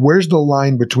thinking, like, where's the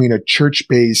line between a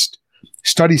church-based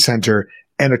study center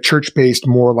and a church-based,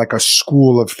 more like a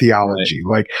school of theology?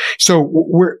 Right. Like, so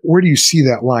where do you see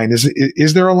that line?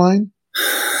 Is there a line?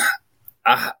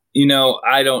 I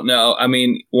don't know. I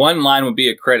mean, one line would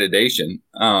be accreditation.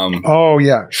 Oh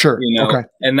yeah, sure. Okay.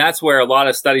 And that's where a lot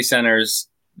of study centers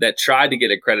that tried to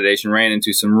get accreditation ran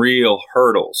into some real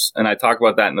hurdles. And I talk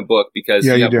about that in the book because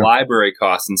you have library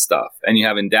costs and stuff, and you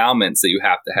have endowments that you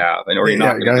have to have, and or you're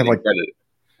not going to get accredited.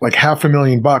 Like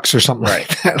 $500,000 or something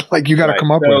like that. Like you got to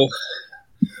come up with.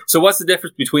 So what's the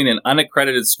difference between an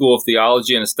unaccredited school of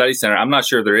theology and a study center? I'm not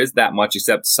sure there is that much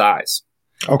except size.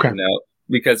 Okay. You know,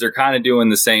 because they're kind of doing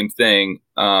the same thing.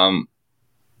 But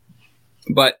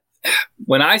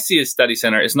when I see a study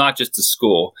center, it's not just a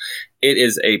school. It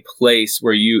is a place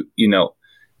where you know,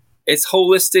 it's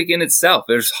holistic in itself.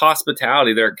 There's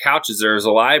hospitality. There are couches. There's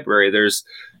a library. There's,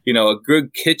 you know, a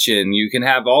good kitchen. You can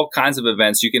have all kinds of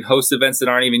events. You can host events that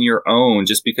aren't even your own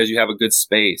just because you have a good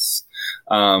space.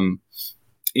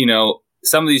 You know,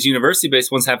 some of these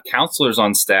university-based ones have counselors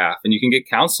on staff, and you can get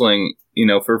counseling, you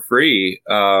know, for free.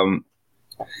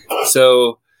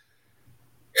 So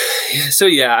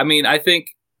yeah, I mean, I think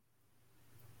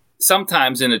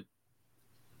sometimes in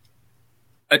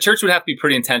a church would have to be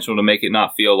pretty intentional to make it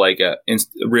not feel like a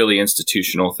really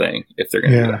institutional thing if they're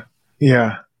going to do that.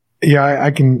 Yeah.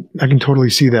 I can totally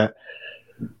see that.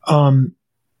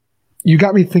 You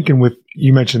got me thinking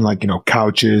you mentioned like, you know,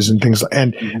 couches and things.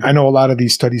 And I know a lot of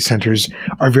these study centers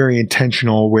are very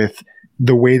intentional with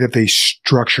the way that they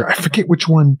structure. I forget which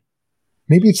one.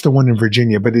 Maybe it's the one in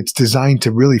Virginia, but it's designed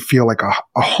to really feel like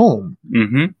a home,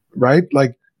 right?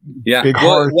 Like, big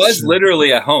hearts. It was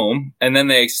literally a home, and then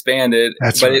they expanded,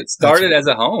 it started as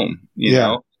a home, you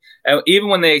know? And even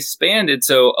when they expanded,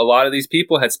 so a lot of these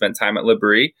people had spent time at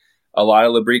L'Abri. A lot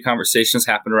of L'Abri conversations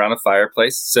happened around a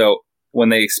fireplace. So when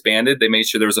they expanded, they made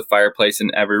sure there was a fireplace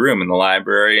in every room in the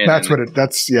library. That's what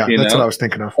I was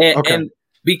thinking of. And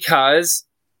because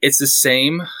it's the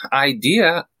same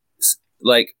idea,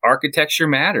 like architecture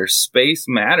matters, space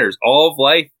matters, all of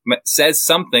life says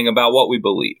something about what we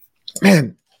believe.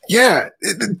 Man, yeah,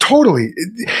 totally.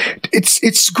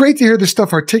 It's great to hear this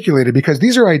stuff articulated because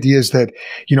these are ideas that,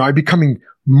 you know, I'm becoming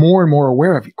more and more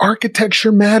aware of.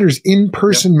 Architecture matters,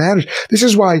 in-person matters. This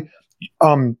is why,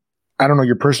 I don't know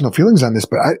your personal feelings on this,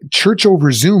 but church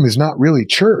over Zoom is not really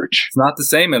church. It's not the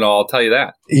same at all. I'll tell you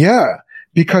that. Yeah,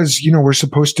 because, you know, we're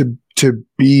supposed to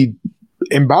be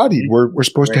embodied. We're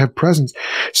supposed to have presence.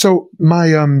 So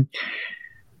my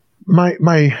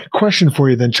question for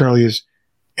you then, Charlie, is,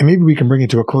 and maybe we can bring it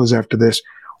to a close after this.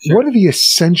 Sure. What are the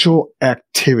essential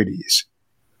activities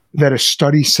that a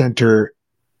study center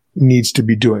needs to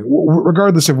be doing,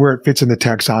 regardless of where it fits in the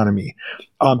taxonomy?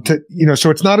 So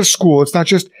it's not a school. It's not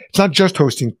just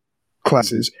hosting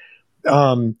classes.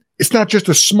 It's not just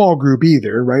a small group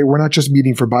either, right? We're not just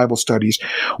meeting for Bible studies.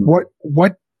 What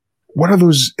are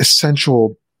those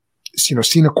essential, you know,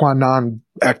 sine qua non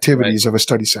activities of a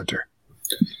study center?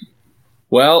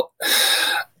 Well,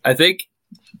 I think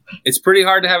it's pretty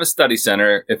hard to have a study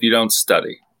center if you don't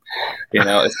study. You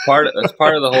know, it's part of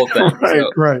the whole thing.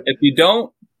 Right. If you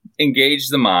don't engage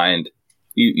the mind,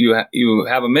 you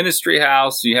have a ministry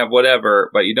house, you have whatever,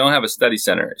 but you don't have a study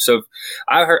center. So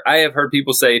I have heard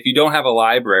people say, if you don't have a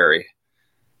library,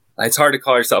 it's hard to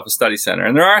call yourself a study center.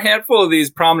 And there are a handful of these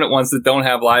prominent ones that don't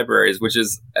have libraries,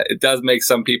 it does make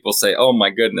some people say, oh my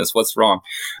goodness, what's wrong?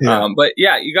 Yeah. But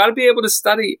yeah, you got to be able to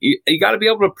study. You got to be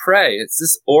able to pray. It's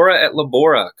this ora et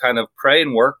labora kind of pray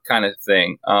and work kind of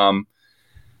thing.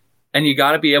 And you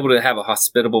got to be able to have a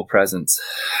hospitable presence.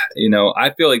 You know,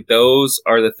 I feel like those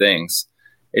are the things.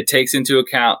 It takes into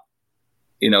account,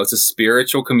 you know, it's a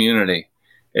spiritual community,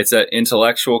 it's an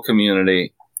intellectual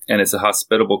community, and it's a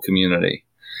hospitable community.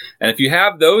 And if you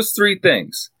have those three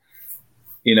things,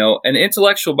 you know, and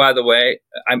intellectual, by the way,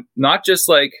 I'm not just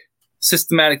like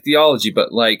systematic theology,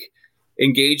 but like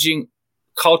engaging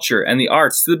culture and the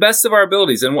arts to the best of our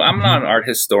abilities. And I'm not an art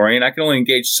historian. I can only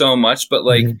engage so much, but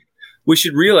like we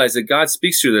should realize that God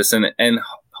speaks through this, and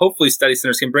hopefully study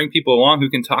centers can bring people along who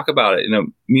can talk about it in a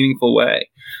meaningful way.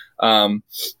 And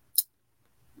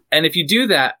if you do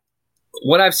that,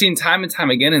 what I've seen time and time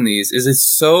again in these is it's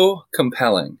so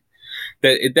compelling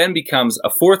that it then becomes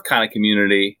a fourth kind of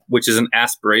community, which is an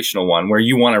aspirational one where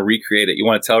you want to recreate it. You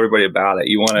want to tell everybody about it.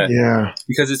 You want to,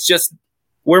 because it's just,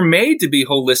 we're made to be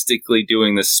holistically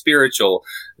doing the spiritual,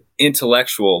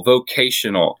 intellectual,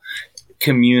 vocational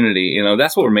community. You know,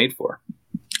 that's what we're made for.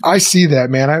 I see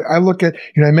that, man. I look at,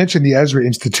 you know, I mentioned the Ezra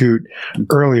Institute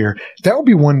earlier. That would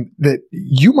be one that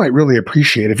you might really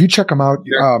appreciate. If you check them out,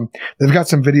 they've got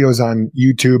some videos on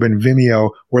YouTube and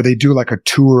Vimeo where they do like a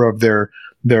tour of their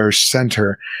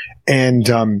center.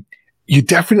 And you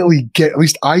definitely get, at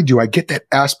least I do, I get that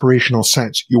aspirational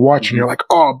sense. You watch and you're like,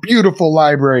 oh, beautiful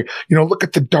library. You know, look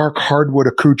at the dark hardwood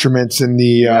accoutrements and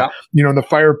the, you know, the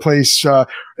fireplace.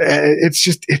 It's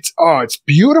just, it's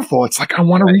beautiful. It's like, I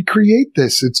want to recreate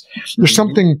this. There's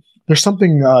something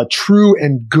true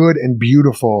and good and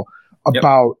beautiful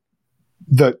about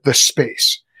the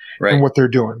space and what they're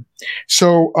doing.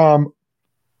 So,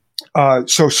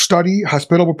 so study,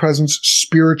 hospitable presence,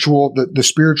 spiritual, the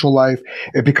spiritual life,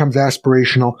 it becomes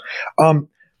aspirational.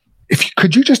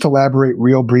 Could you just elaborate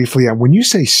real briefly on when you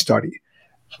say study?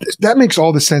 That makes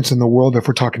all the sense in the world if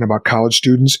we're talking about college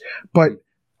students. But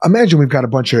imagine we've got a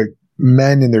bunch of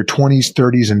men in their 20s,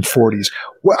 30s, and 40s.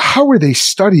 How are they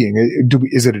studying?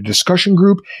 Is it a discussion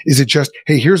group? Is it just,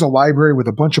 hey, here's a library with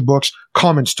a bunch of books,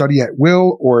 come and study at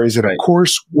will? Or is it a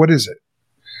course? What is it?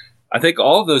 I think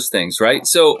all of those things, right?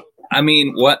 So, I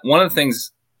mean, one of the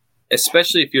things,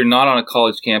 especially if you're not on a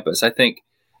college campus, I think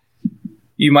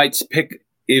you might pick,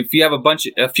 if you have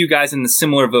a few guys in the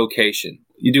similar vocation,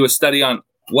 you do a study on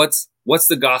what's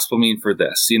the gospel mean for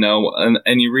this,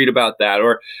 and you read about that.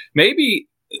 Or maybe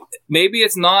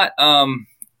it's not,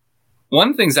 one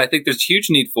of the things I think there's huge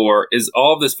need for is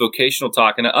all of this vocational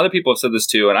talk. And other people have said this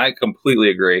too, and I completely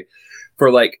agree, for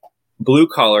like blue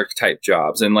collar type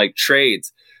jobs and like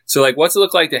trades. So like, what's it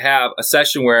look like to have a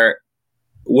session where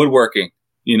woodworking,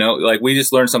 like we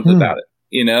just learned something about it,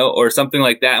 or something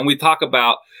like that. And we talk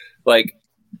about like,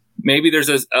 maybe there's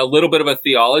a little bit of a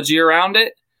theology around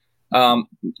it.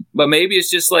 But maybe it's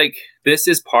just like, this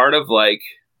is part of like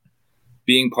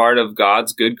being part of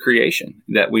God's good creation,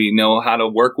 that we know how to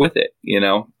work with it,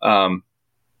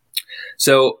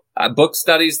 So book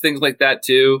studies, things like that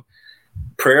too,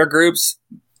 prayer groups,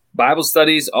 Bible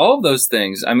studies, all of those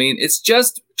things. I mean, it's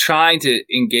just trying to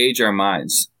engage our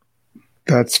minds.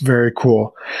 That's very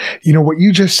cool. What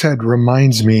you just said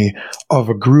reminds me of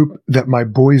a group that my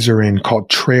boys are in called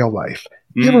Trail Life.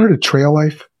 You ever heard of Trail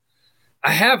Life?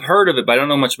 I have heard of it, but I don't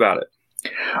know much about it.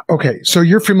 Okay. So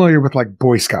you're familiar with like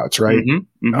Boy Scouts, right?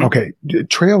 Mm-hmm, mm-hmm. Okay.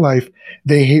 Trail Life,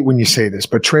 they hate when you say this,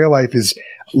 but Trail Life is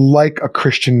like a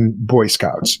Christian Boy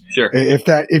Scouts. Sure. If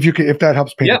that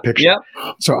helps paint a picture. Yeah.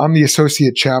 So I'm the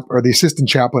assistant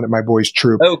chaplain at my boys'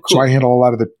 troop. Oh, cool. So I handle a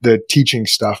lot of the teaching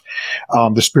stuff,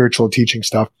 the spiritual teaching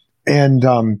stuff. And,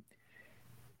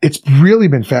 it's really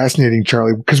been fascinating,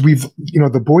 Charlie, because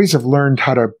the boys have learned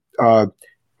how to,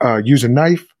 use a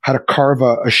knife, how to carve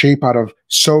a shape out of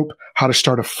soap, how to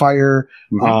start a fire,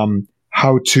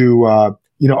 how to,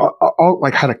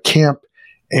 how to camp.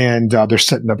 And they're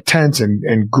setting up tents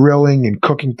and grilling and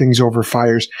cooking things over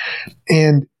fires.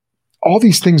 And all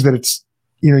these things that it's,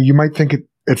 you might think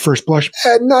at first blush,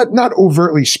 not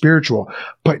overtly spiritual.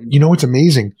 But what's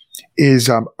amazing is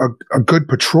a good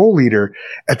patrol leader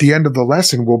at the end of the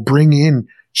lesson will bring in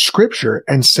scripture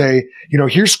and say,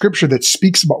 here's scripture that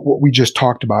speaks about what we just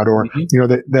talked about, or,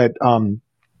 that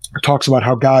talks about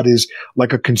how God is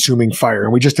like a consuming fire.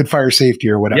 And we just did fire safety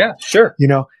or whatever. Yeah, sure.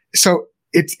 So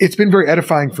it's been very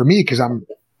edifying for me because I'm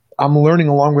learning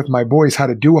along with my boys how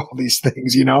to do all these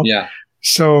things, Yeah.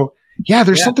 So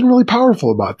there's something really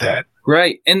powerful about that.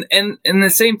 Right. And the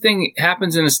same thing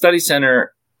happens in a study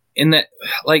center in that,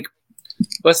 like,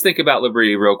 let's think about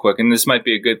Liberty real quick. And this might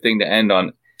be a good thing to end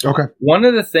on. Okay. One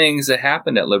of the things that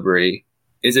happened at Liberty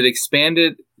is it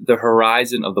expanded the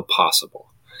horizon of the possible,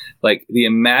 like the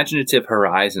imaginative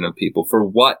horizon of people for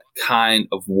what kind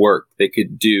of work they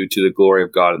could do to the glory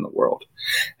of God in the world.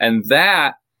 And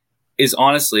that is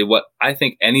honestly what I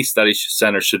think any study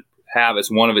center should have as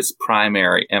one of its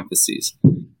primary emphases.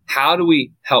 How do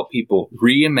we help people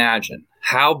reimagine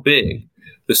how big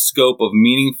the scope of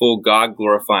meaningful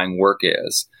God-glorifying work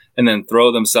is, and then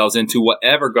throw themselves into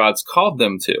whatever God's called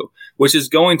them to, which is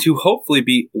going to hopefully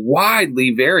be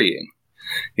widely varying,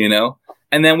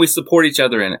 and then we support each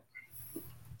other in it.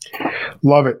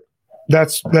 Love it.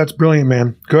 That's brilliant,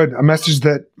 man. Good. A message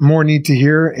that more need to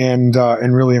hear and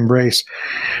really embrace.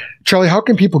 Charlie, how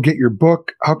can people get your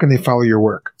book? How can they follow your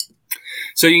work?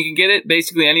 So you can get it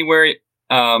basically anywhere.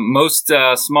 Most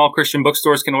small Christian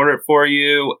bookstores can order it for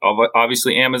you.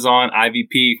 Obviously, Amazon, IVP,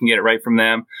 you can get it right from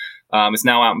them. It's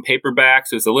now out in paperback,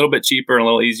 so it's a little bit cheaper and a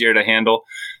little easier to handle.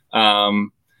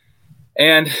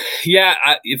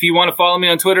 If you want to follow me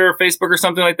on Twitter or Facebook or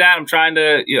something like that, I'm trying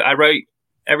to, I write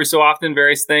every so often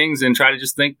various things and try to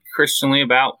just think Christianly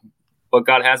about what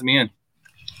God has me in.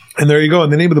 And there you go.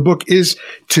 And the name of the book is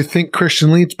To Think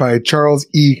Christianly. It's by Charles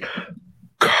E.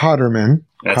 Cotterman.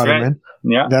 That's right.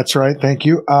 Yeah, that's right. Thank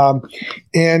you. Man,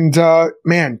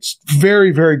 it's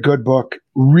very, very good book.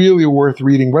 Really worth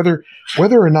reading. Whether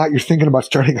or not you're thinking about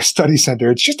starting a study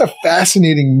center, it's just a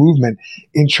fascinating movement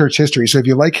in church history. So if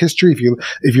you like history,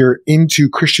 if you're into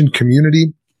Christian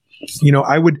community,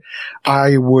 I would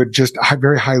just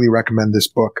very highly recommend this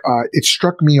book. It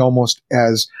struck me almost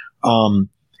as,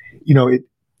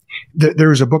 there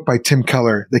was a book by Tim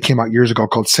Keller that came out years ago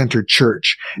called Centered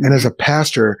Church. And as a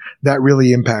pastor, that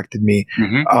really impacted me.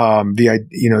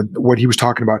 What he was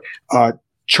talking about.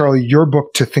 Charlie, your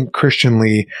book, To Think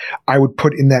Christianly, I would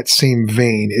put in that same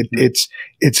vein. It's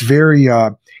very,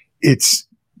 it's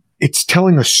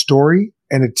telling a story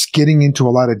and it's getting into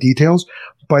a lot of details,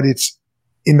 but it's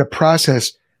in the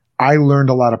process, I learned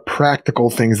a lot of practical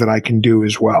things that I can do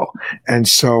as well. And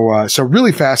so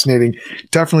really fascinating,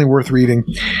 definitely worth reading.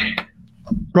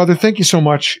 Brother, thank you so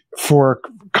much for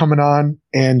coming on,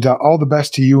 and all the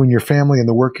best to you and your family and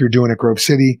the work you're doing at Grove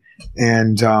City.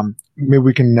 And maybe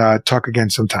we can talk again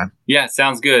sometime. Yeah,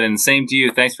 sounds good. And same to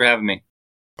you. Thanks for having me.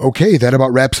 Okay, that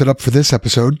about wraps it up for this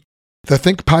episode. The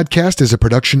Think Podcast is a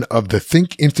production of the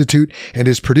Think Institute and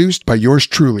is produced by yours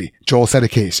truly, Joel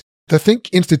Settecase. The Think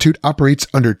Institute operates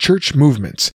under Church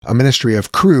Movements, a ministry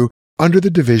of Cru under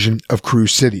the division of Cru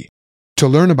City. To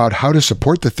learn about how to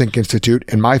support the Think Institute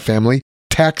and my family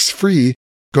tax-free,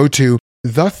 go to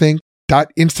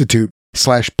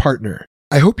thethink.institute/partner.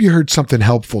 I hope you heard something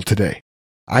helpful today.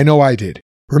 I know I did.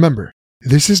 Remember,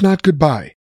 this is not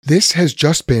goodbye. This has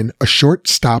just been a short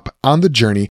stop on the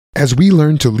journey as we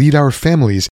learn to lead our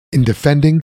families in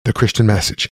defending the Christian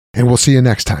message. And we'll see you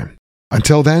next time.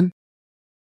 Until then,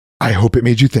 I hope it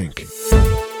made you think.